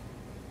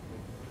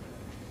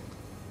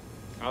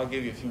 I'll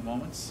give you a few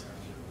moments.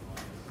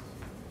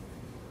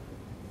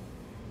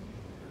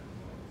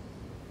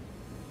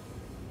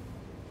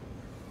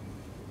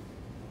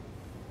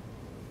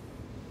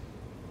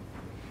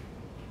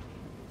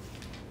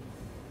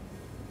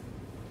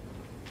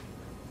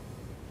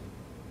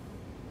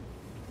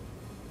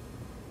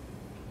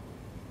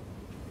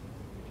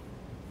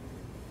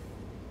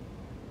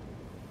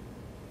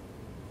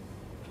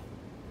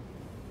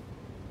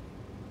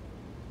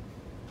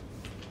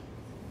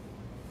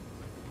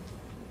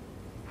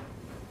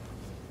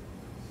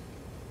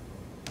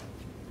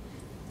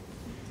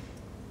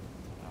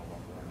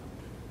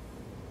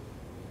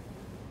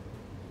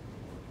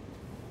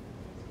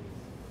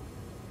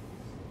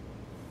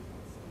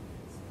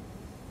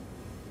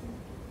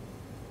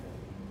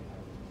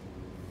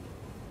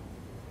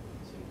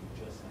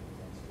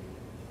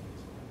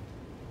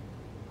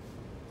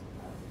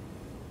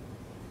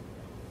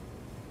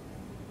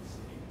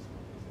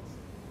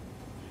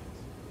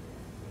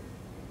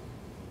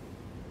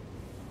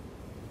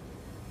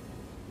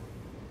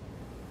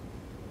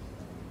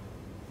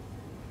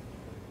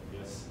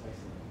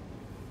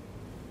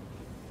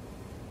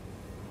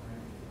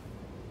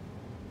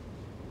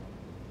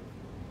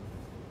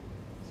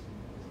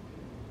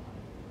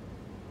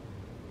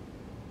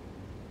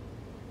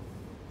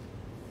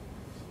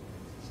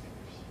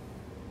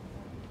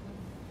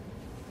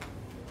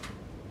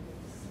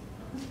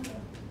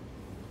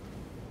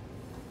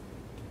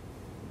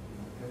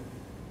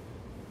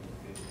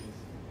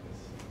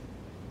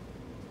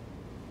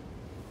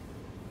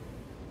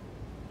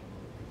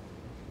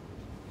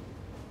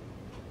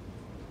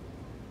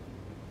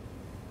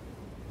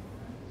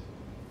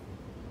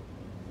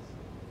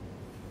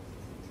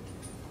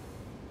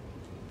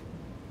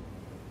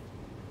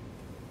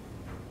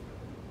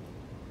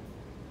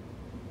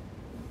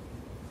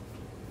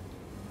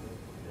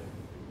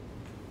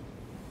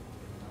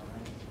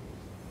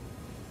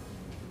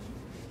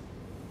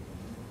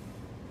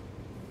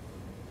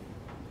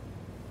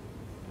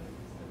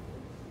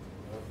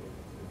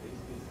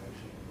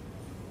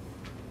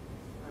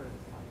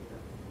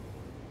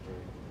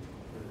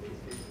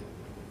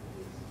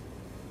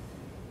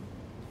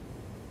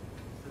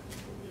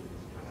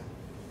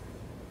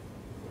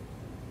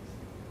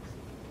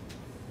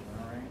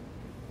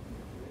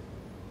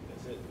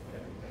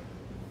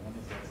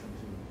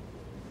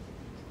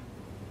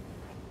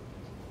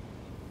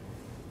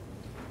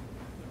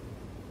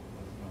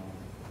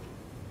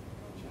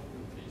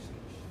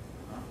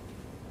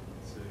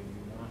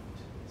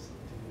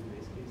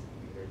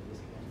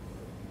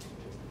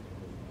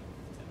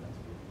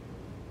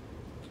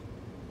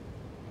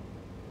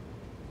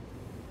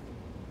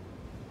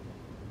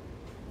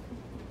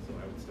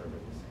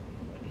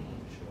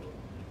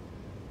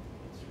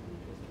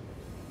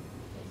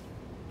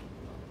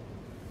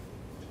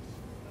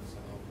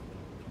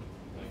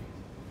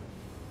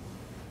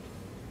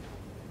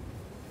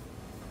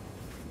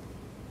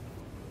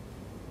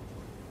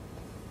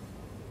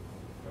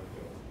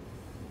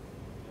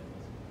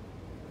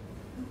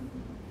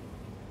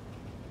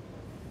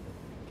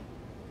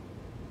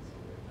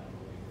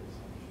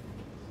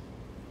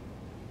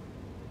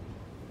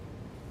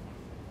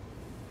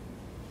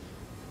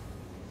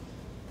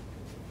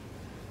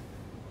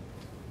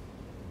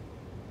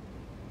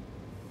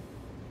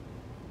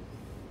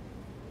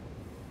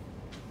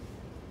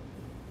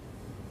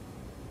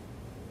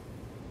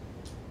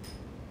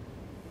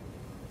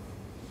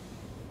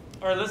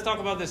 All right, let's talk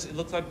about this. It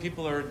looks like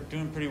people are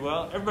doing pretty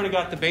well. Everybody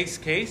got the base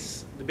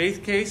case. The base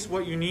case,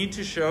 what you need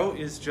to show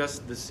is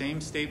just the same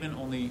statement,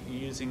 only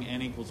using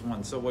n equals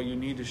 1. So what you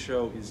need to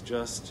show is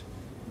just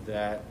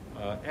that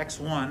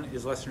x1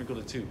 is less than or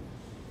equal to 2.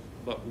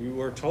 But we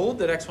were told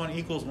that x1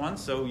 equals 1,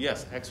 so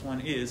yes,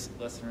 x1 is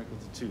less than or equal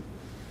to 2.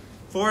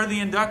 For the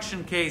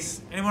induction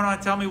case, anyone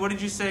want to tell me, what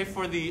did you say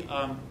for the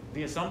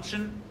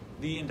assumption,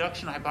 the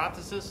induction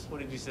hypothesis?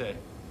 What did you say?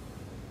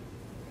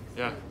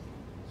 Yeah.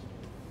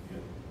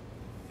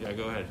 Yeah,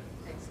 go ahead.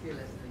 xk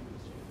less than or equal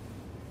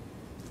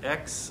to 2.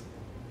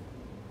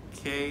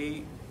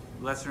 xk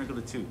less than or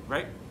equal to 2,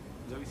 right? Is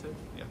that what you said?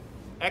 Yeah.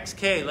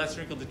 xk less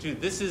than or equal to 2.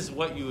 This is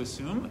what you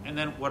assume. And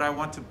then what I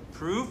want to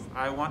prove,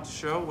 I want to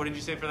show, what did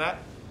you say for that?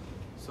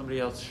 Somebody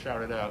else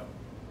shouted out.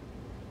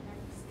 xk plus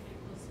 1 is less than or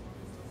equal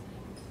to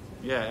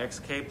 2. Yeah,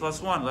 xk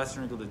plus 1 less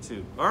than or equal to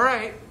 2. All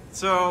right.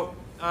 So,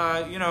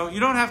 you know, you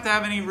don't have to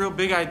have any real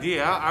big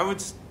idea. I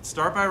would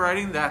start by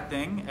writing that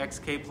thing,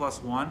 xk plus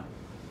 1.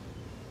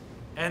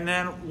 And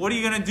then what are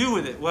you going to do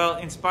with it? Well,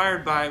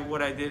 inspired by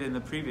what I did in the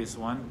previous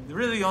one,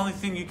 really the only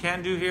thing you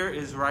can do here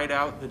is write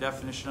out the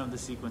definition of the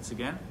sequence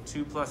again,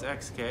 2 plus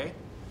xk.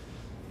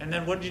 And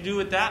then what did you do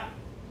with that?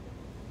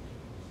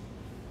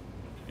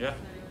 Yeah? That it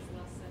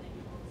was less than or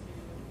equal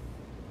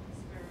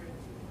to square root of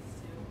 2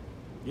 plus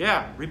 2.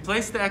 Yeah,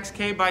 replace the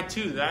xk by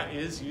 2. That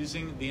is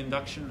using the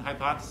induction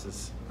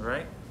hypothesis, all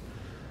right?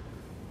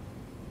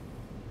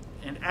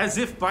 And as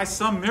if by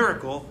some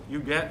miracle, you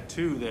get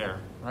 2 there,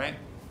 right?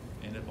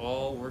 And it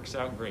all works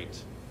out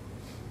great.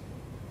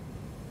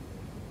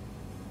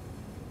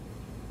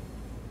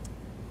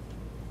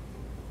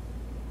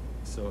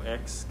 So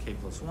xk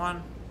plus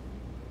 1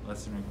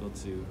 less than or equal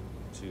to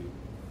 2.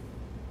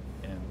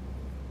 And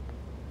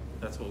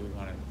that's what we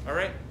wanted. All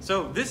right,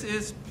 so this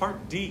is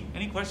part D.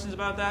 Any questions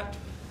about that?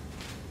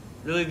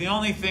 Really, the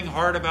only thing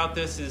hard about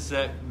this is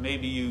that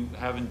maybe you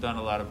haven't done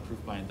a lot of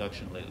proof by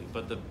induction lately,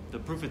 but the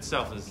proof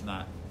itself is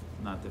not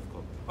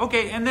difficult.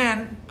 Okay, and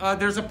then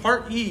there's a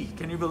part E.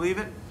 Can you believe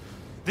it?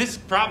 This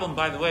problem,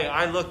 by the way,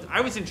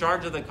 I was in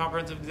charge of the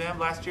comprehensive exam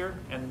last year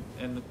and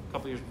a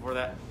couple years before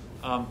that.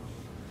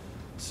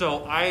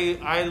 So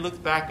I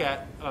looked back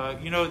at,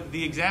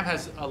 the exam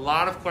has a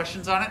lot of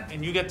questions on it,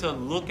 and you get to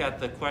look at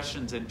the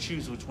questions and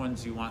choose which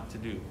ones you want to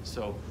do.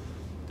 So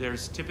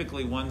there's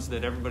typically ones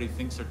that everybody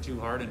thinks are too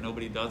hard and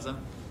nobody does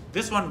them.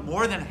 This one,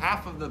 more than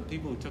half of the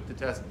people who took the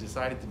test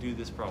decided to do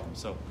this problem.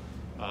 So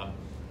I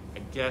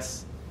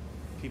guess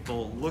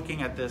people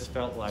looking at this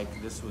felt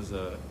like this was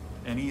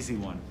an easy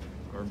one.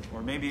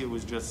 Or maybe it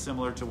was just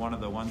similar to one of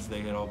the ones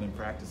they had all been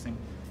practicing.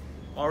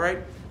 All right.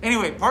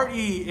 Anyway, part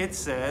E, it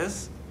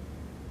says,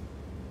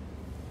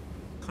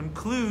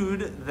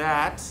 conclude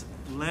that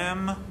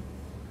lim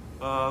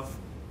of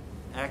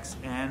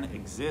xn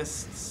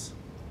exists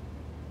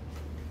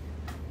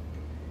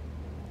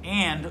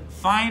and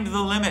find the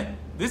limit.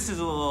 This is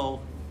a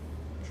little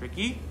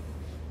tricky,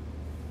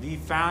 the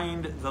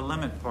find the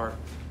limit part.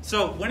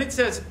 So when it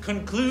says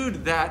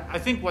conclude that, I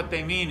think what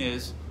they mean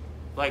is,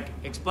 like,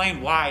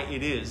 explain why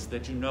it is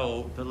that you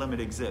know the limit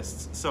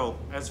exists. So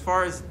as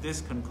far as this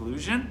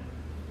conclusion,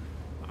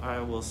 I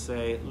will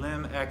say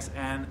lim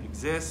xn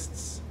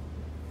exists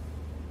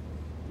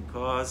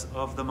because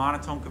of the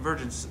monotone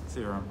convergence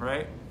theorem,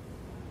 right?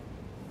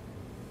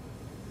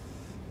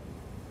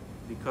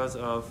 Because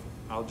of,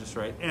 I'll just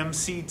write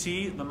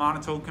MCT, the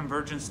monotone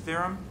convergence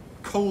theorem,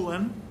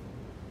 colon,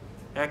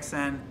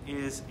 xn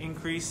is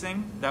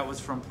increasing. That was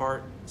from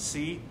part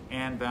C,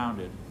 and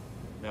bounded.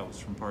 That was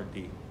from part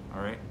D.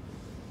 All right,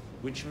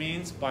 which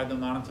means by the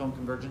monotone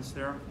convergence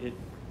theorem, it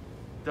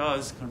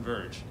does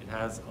converge. It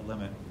has a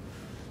limit.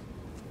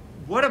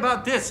 What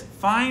about this?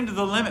 Find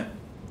the limit.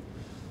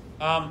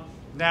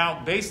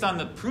 Now, based on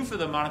the proof of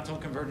the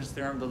monotone convergence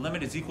theorem, the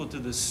limit is equal to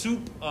the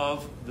sup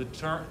of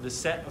the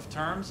set of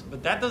terms,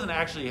 but that doesn't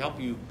actually help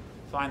you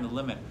find the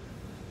limit.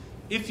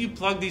 If you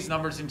plug these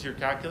numbers into your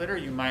calculator,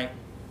 you might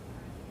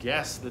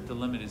guess that the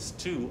limit is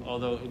 2,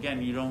 although,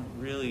 again, you don't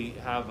really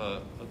have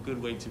a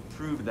good way to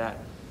prove that.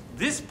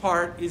 This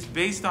part is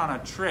based on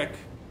a trick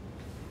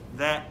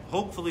that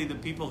hopefully the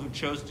people who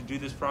chose to do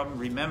this problem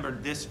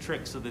remembered this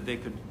trick so that they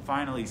could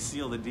finally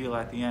seal the deal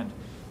at the end.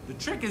 The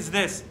trick is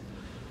this.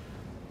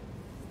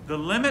 The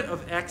limit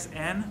of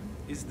xn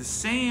is the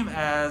same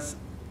as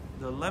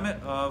the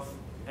limit of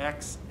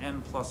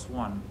xn plus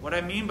 1. What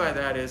I mean by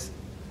that is,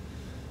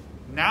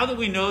 now that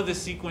we know the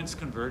sequence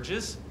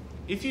converges,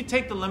 if you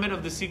take the limit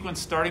of the sequence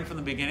starting from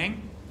the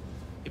beginning,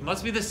 it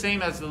must be the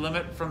same as the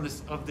limit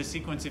of the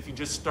sequence if you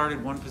just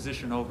started one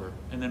position over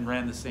and then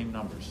ran the same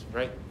numbers,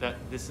 right?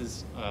 This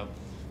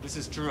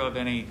is true of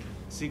any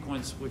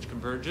sequence which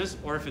converges,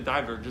 or if it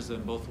diverges,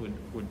 then both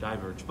would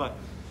diverge. But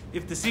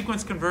if the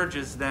sequence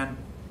converges, then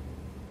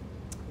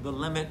the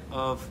limit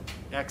of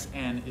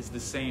xn is the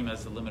same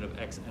as the limit of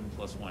xn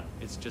plus 1.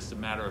 It's just a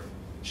matter of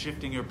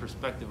shifting your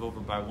perspective over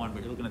by 1,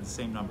 but you're looking at the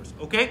same numbers.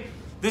 Okay?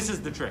 This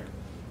is the trick.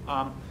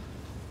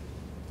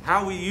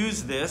 How we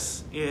use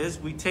this is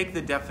we take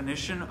the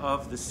definition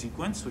of the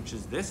sequence, which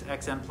is this,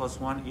 xn plus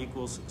 1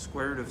 equals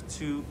square root of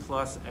 2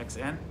 plus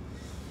xn.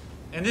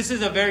 And this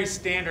is a very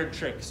standard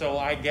trick, so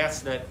I guess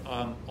that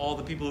all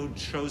the people who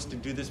chose to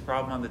do this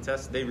problem on the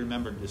test, they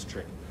remembered this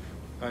trick.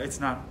 It's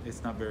not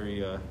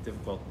very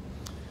difficult.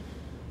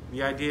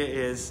 the idea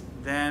is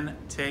then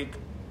take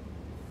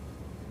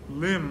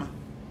lim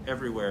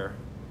everywhere.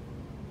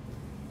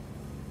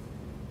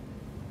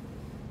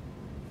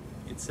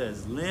 It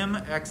says lim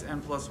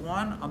xn plus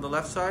 1 on the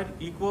left side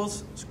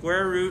equals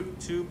square root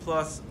 2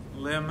 plus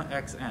lim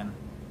xn.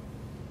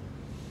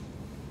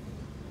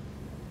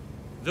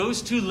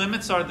 Those two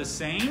limits are the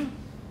same.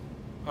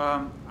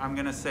 I'm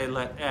going to say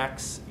let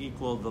x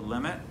equal the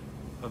limit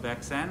of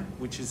xn,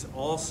 which is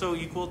also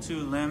equal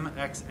to lim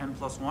xn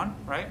plus 1,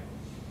 right?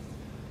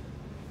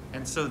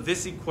 And so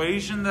this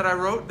equation that I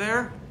wrote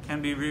there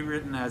can be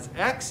rewritten as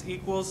x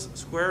equals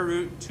square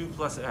root 2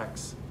 plus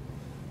x.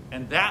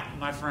 And that,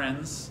 my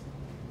friends,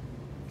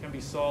 can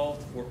be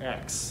solved for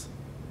x.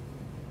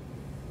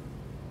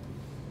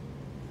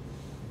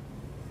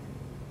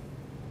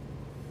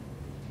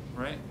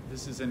 Right?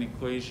 This is an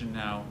equation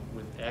now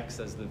with x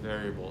as the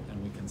variable,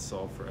 and we can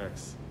solve for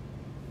x.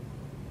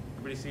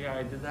 Everybody see how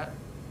I did that?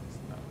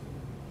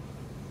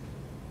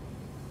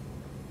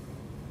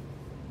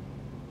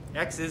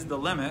 X is the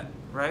limit,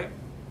 right?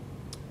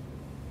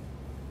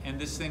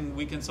 And this thing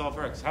we can solve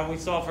for x. How do we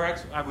solve for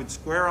x? I would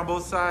square on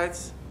both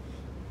sides.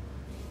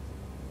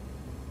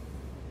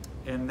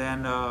 And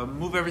then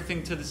move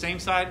everything to the same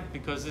side,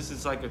 because this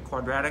is like a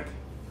quadratic.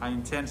 I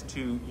intend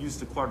to use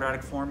the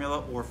quadratic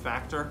formula or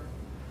factor.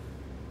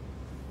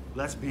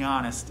 Let's be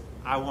honest,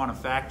 I want a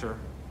factor.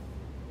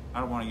 I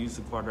don't want to use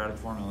the quadratic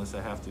formula unless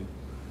I have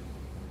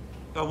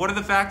to. What are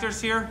the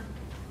factors here?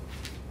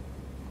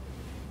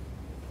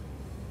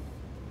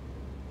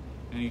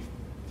 Any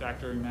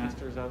factoring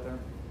masters out there?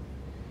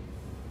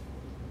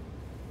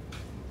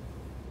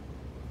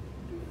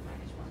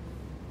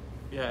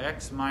 Yeah,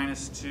 x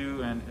minus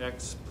 2 and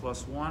x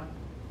plus 1.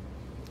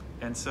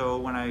 And so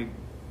when I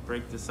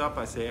break this up,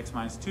 I say x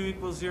minus 2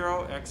 equals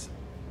 0, x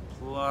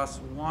plus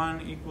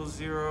 1 equals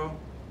 0,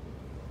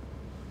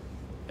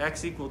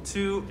 x equal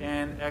 2,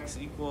 and x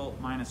equal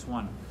minus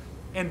 1.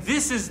 And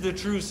this is the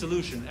true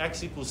solution.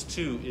 X equals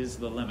 2 is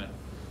the limit.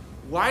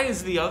 Why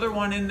is the other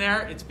one in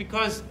there? It's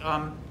because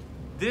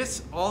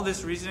all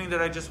this reasoning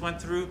that I just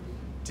went through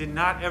did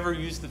not ever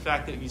use the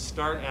fact that you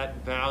start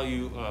at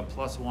value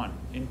plus 1.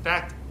 In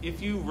fact,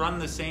 if you run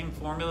the same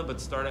formula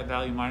but start at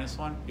value minus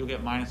 1, you'll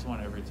get minus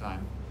 1 every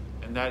time.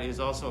 And that is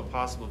also a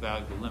possible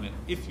value of the limit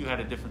if you had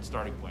a different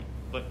starting point.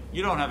 But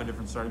you don't have a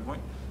different starting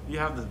point. You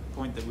have the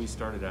point that we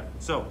started at.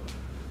 So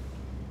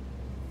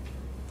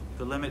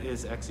the limit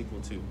is x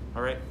equal 2.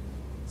 All right?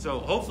 So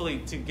hopefully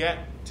to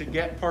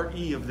get part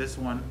E of this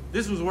one,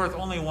 this was worth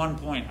only 1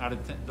 point out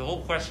of 10. The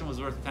whole question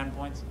was worth 10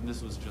 points, and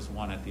this was just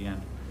 1 at the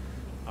end.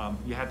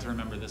 You had to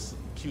remember this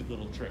cute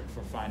little trick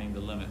for finding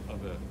the limit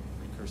of a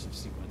recursive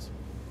sequence.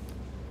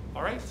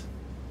 All right?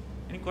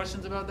 Any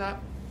questions about that?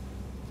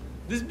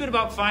 This bit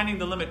about finding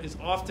the limit is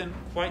often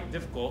quite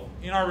difficult.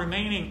 In our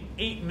remaining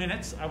 8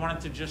 minutes, I wanted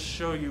to just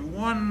show you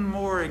one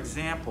more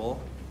example.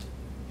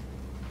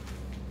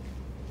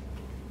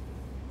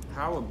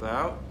 How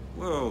about,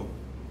 whoa,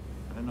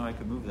 I didn't know I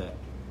could move that.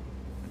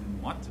 I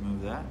didn't want to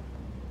move that.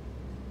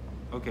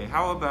 Okay,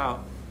 how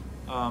about,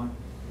 can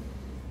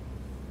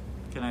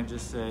I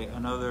just say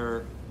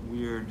another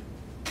weird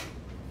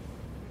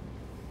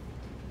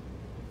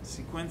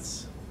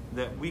sequence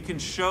that we can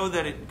show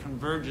that it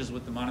converges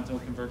with the monotone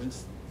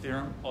convergence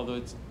theorem, although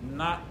it's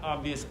not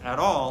obvious at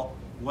all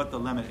what the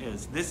limit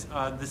is. This,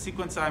 the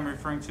sequence I'm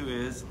referring to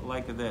is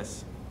like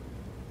this.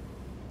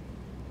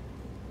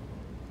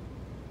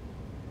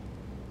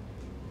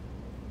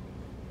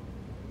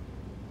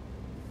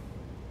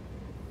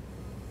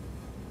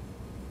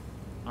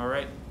 All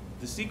right,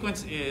 the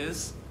sequence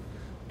is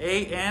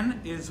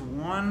an is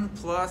 1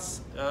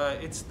 plus,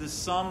 it's the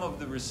sum of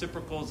the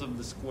reciprocals of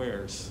the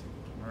squares,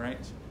 all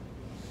right?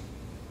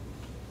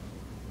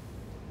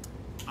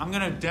 I'm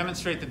going to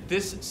demonstrate that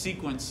this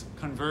sequence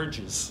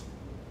converges.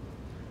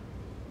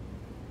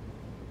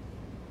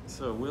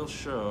 So we'll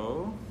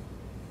show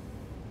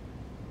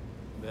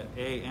that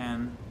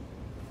an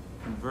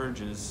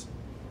converges,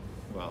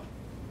 well,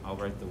 I'll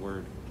write the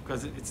word,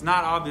 because it's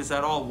not obvious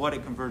at all what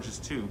it converges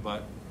to,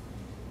 but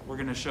we're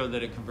going to show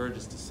that it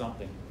converges to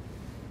something.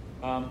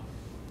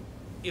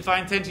 If I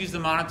intend to use the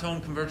monotone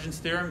convergence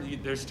theorem,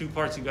 there's 2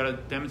 parts. You've got to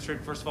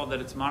demonstrate, first of all,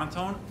 that it's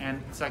monotone,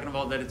 and second of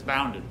all, that it's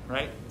bounded,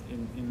 right?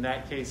 In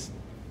that case,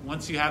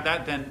 once you have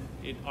that, then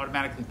it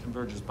automatically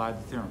converges by the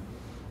theorem.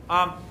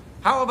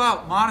 How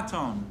about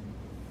monotone?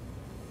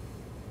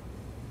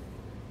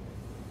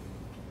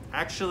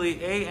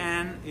 Actually,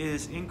 an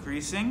is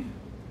increasing.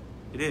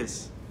 It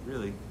is,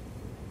 really.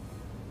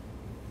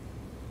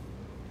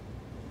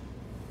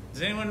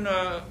 Does anyone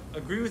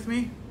agree with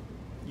me?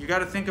 You got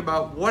to think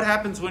about what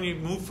happens when you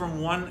move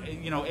from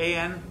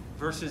an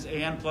versus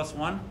an plus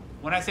 1.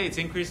 When I say it's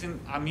increasing,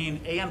 I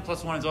mean an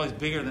plus 1 is always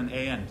bigger than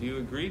an. Do you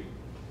agree?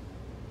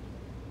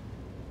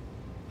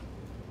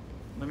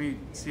 Let me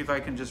see if I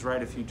can just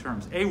write a few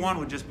terms. A1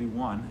 would just be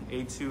 1.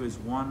 A2 is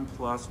 1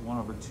 plus 1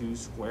 over 2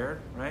 squared,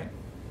 right?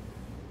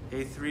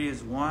 A3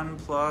 is 1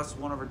 plus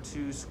 1 over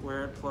 2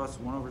 squared plus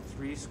 1 over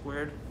 3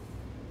 squared.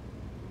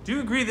 Do you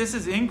agree this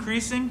is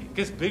increasing? It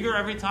gets bigger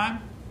every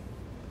time?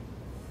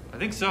 I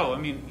think so. I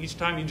mean, each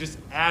time you just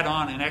add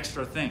on an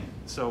extra thing.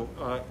 So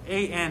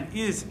an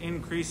is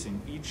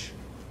increasing. Each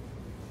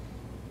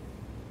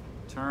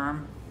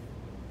term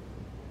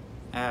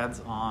adds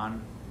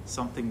on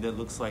something that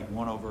looks like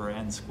 1 over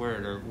n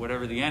squared, or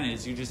whatever the n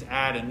is. You just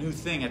add a new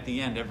thing at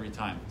the end every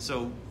time.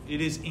 So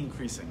it is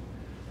increasing.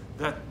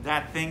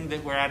 That thing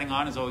that we're adding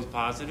on is always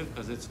positive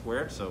because it's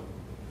squared. So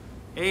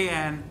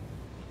an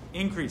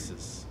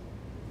increases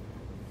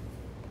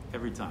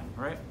every time,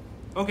 right?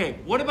 Okay,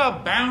 what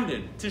about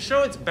bounded? To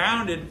show it's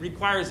bounded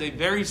requires a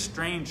very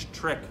strange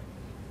trick.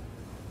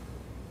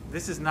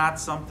 This is not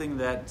something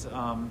that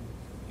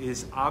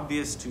is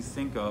obvious to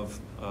think of,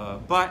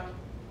 but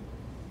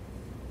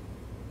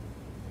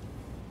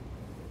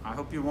I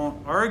hope you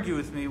won't argue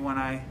with me when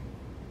I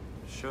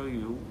show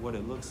you what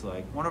it looks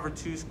like. 1 over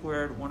 2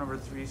 squared, 1 over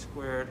 3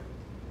 squared.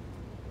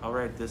 I'll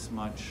write this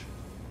much.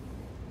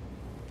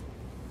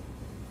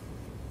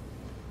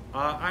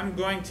 I'm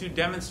going to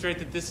demonstrate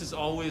that this is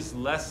always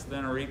less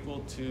than or equal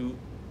to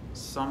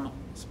some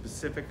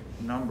specific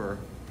number.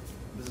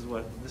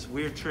 This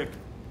weird trick,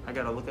 I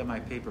gotta look at my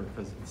paper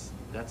because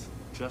that's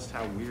just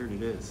how weird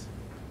it is.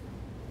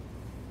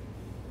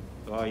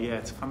 Oh yeah,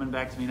 it's coming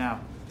back to me now.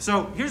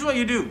 So here's what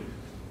you do.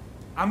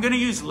 I'm gonna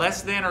use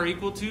less than or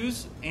equal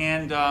to's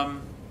and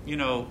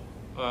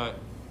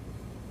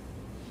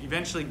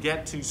eventually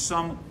get to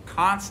some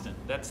constant.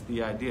 That's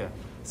the idea.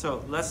 So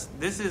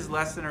this is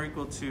less than or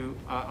equal to,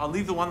 I'll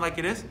leave the 1 like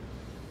it is.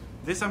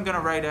 This I'm going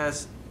to write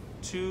as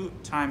 2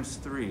 times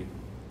 3.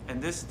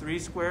 And this 3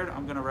 squared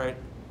I'm going to write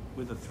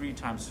with a 3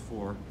 times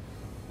 4.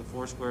 The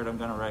 4 squared I'm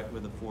going to write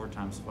with a 4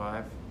 times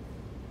 5.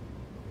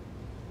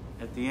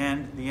 At the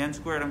end, the n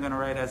squared I'm going to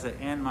write as a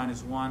n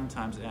minus 1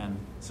 times n.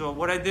 So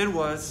what I did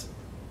was,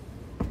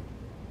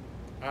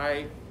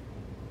 sorry,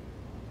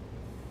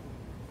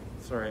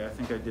 I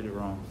think I did it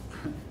wrong.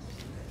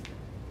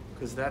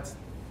 Because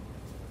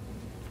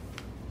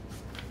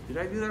did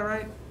I do that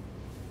right?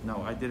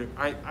 No, I did it.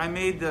 I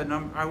made the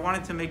number. I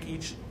wanted to make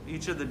each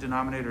of the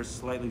denominators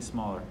slightly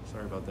smaller.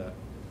 Sorry about that.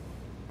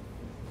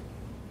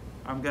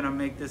 I'm going to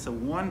make this a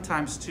 1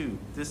 times 2.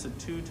 This a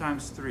 2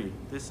 times 3.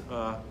 This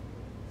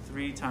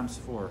 3 times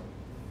 4.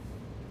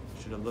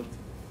 Should have looked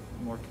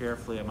more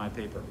carefully at my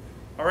paper.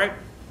 All right.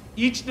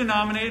 Each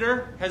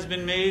denominator has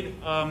been made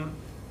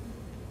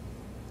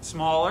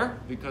smaller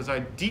because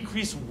I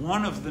decreased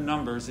one of the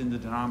numbers in the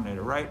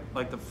denominator, right?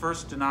 Like the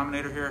first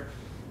denominator here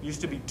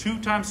used to be 2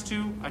 times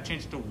 2. I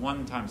changed it to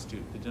 1 times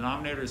 2. The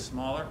denominator is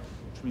smaller,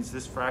 which means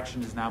this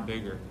fraction is now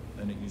bigger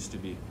than it used to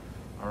be.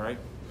 All right?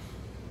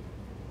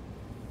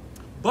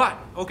 But,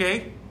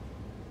 okay,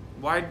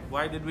 why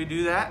did we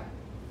do that?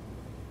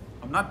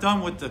 I'm not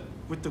done with the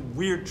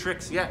weird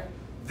tricks yet.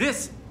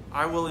 This,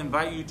 I will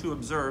invite you to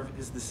observe,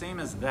 is the same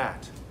as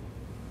that.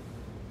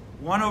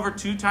 1 over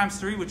 2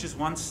 times 3, which is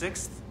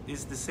 1/6,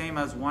 is the same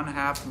as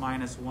 1/2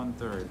 minus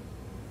 1/3.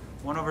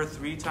 1 over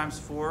 3 times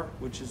 4,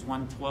 which is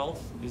 1/12,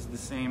 is the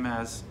same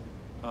as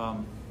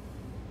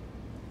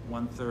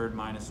 1/3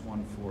 minus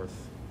 1/4.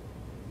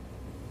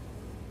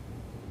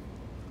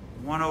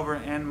 1 over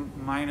n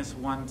minus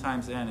 1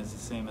 times n is the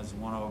same as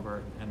 1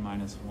 over n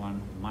minus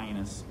 1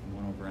 minus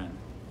 1 over n.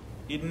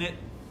 Isn't it?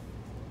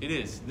 It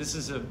is. This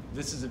is a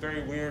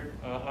very weird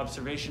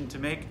observation to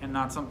make, and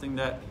not something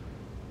that,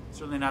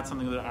 certainly not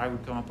something that I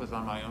would come up with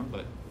on my own,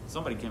 but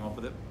somebody came up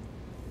with it.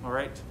 All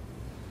right.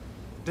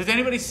 Does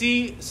anybody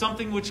see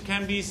something which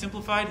can be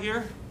simplified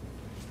here?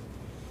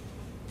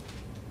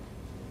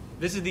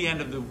 This is the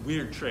end of the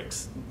weird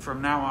tricks.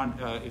 From now on,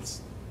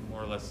 it's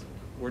more or less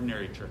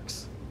ordinary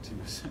tricks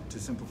to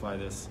simplify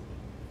this.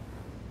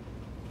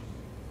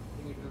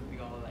 I think it would be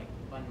all like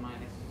 1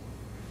 minus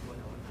 1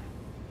 over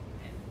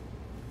 9.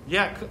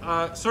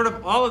 Yeah, sort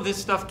of all of this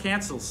stuff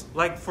cancels.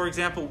 Like, for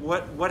example,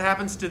 what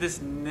happens to this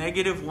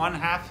negative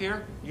 1/2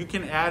 here? You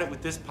can add it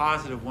with this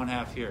positive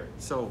 1/2 here.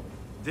 So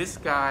this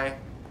guy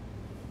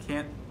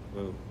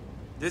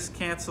this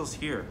cancels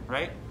here,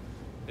 right?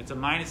 It's a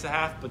minus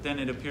 1/2, but then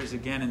it appears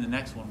again in the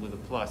next one with a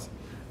plus.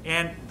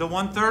 And the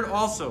 1/3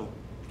 also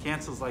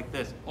cancels like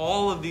this.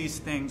 All of these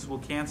things will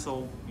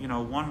cancel,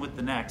 one with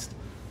the next.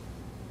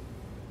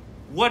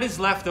 What is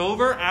left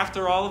over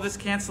after all of this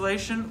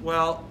cancellation?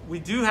 Well, we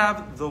do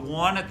have the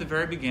 1 at the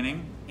very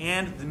beginning,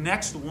 and the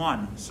next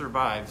 1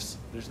 survives.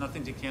 There's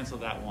nothing to cancel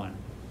that 1.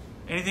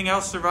 Anything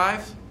else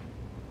survive?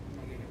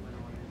 Negative 1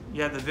 over n.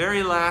 Yeah, the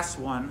very last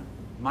one,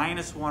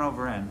 minus 1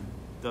 over n,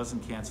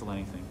 doesn't cancel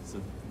anything.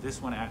 So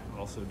this one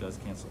also does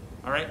cancel.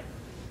 All right?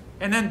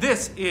 And then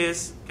this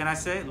is, can I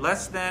say,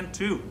 less than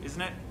 2,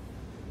 isn't it?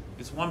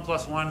 It's 1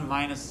 plus 1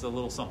 minus a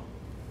little something,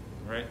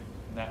 right?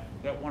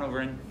 That 1 over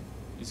n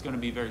is going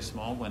to be very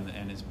small when the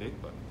n is big,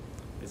 but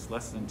it's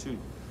less than 2.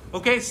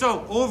 Okay,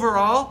 so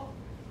overall,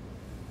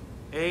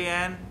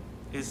 an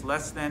is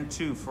less than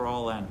 2 for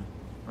all n,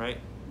 right?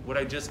 What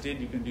I just did,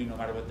 you can do no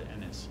matter what the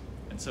n is.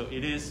 And so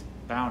it is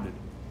bounded.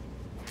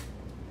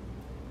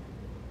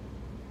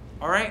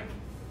 All right?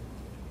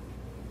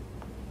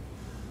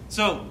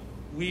 So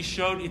we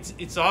showed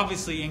it's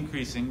obviously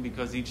increasing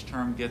because each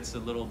term gets a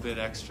little bit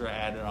extra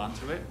added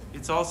onto it.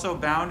 It's also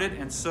bounded,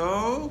 and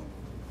so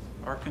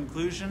our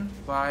conclusion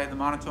by the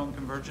monotone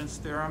convergence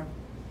theorem,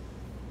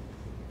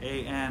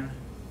 AN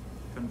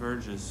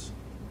converges.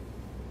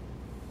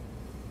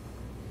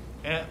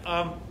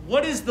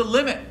 What is the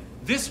limit?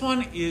 This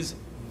one is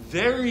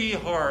very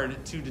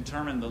hard to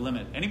determine the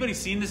limit. Anybody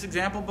seen this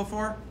example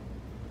before?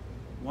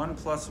 1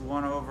 plus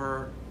 1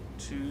 over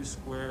 2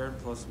 squared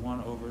plus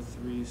 1 over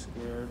 3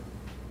 squared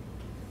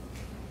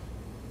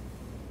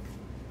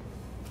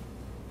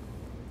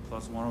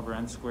plus 1 over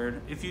n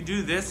squared. If you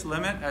do this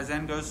limit as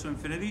n goes to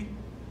infinity,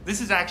 this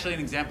is actually an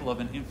example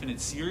of an infinite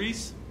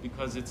series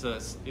because it's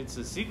a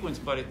sequence,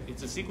 but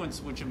it's a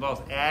sequence which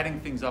involves adding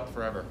things up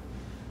forever.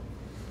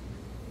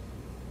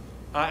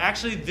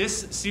 Actually,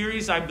 this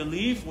series, I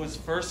believe, was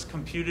first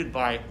computed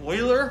by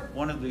Euler,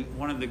 one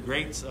of the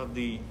greats of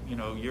the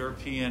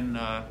European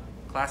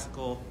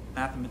classical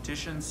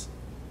mathematicians.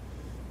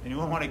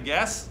 Anyone want to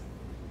guess?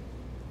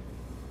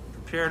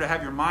 Prepare to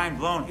have your mind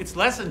blown. It's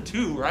less than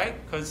 2, right?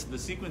 Because the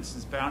sequence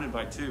is bounded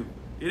by 2.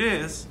 It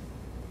is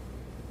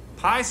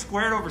pi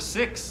squared over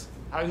 6.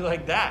 How do you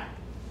like that?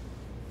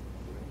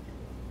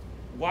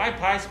 Why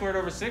pi squared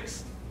over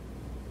 6?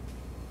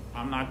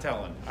 I'm not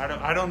telling.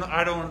 I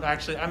don't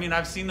actually. I mean,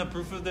 I've seen the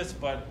proof of this,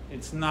 but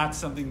it's not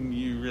something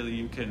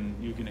you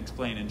can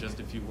explain in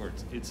just a few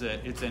words. It's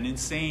an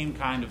insane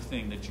kind of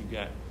thing that you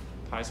get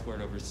pi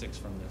squared over 6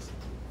 from this.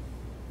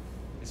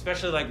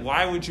 Especially, like,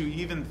 why would you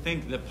even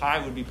think that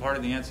pi would be part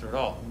of the answer at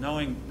all?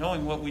 Knowing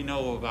what we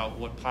know about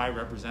what pi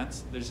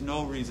represents, there's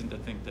no reason to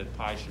think that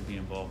pi should be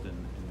involved in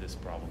this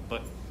problem.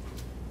 But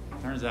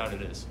turns out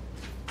it is.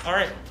 All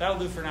right, that'll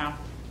do for now.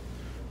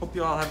 Hope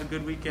you all have a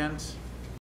good weekend.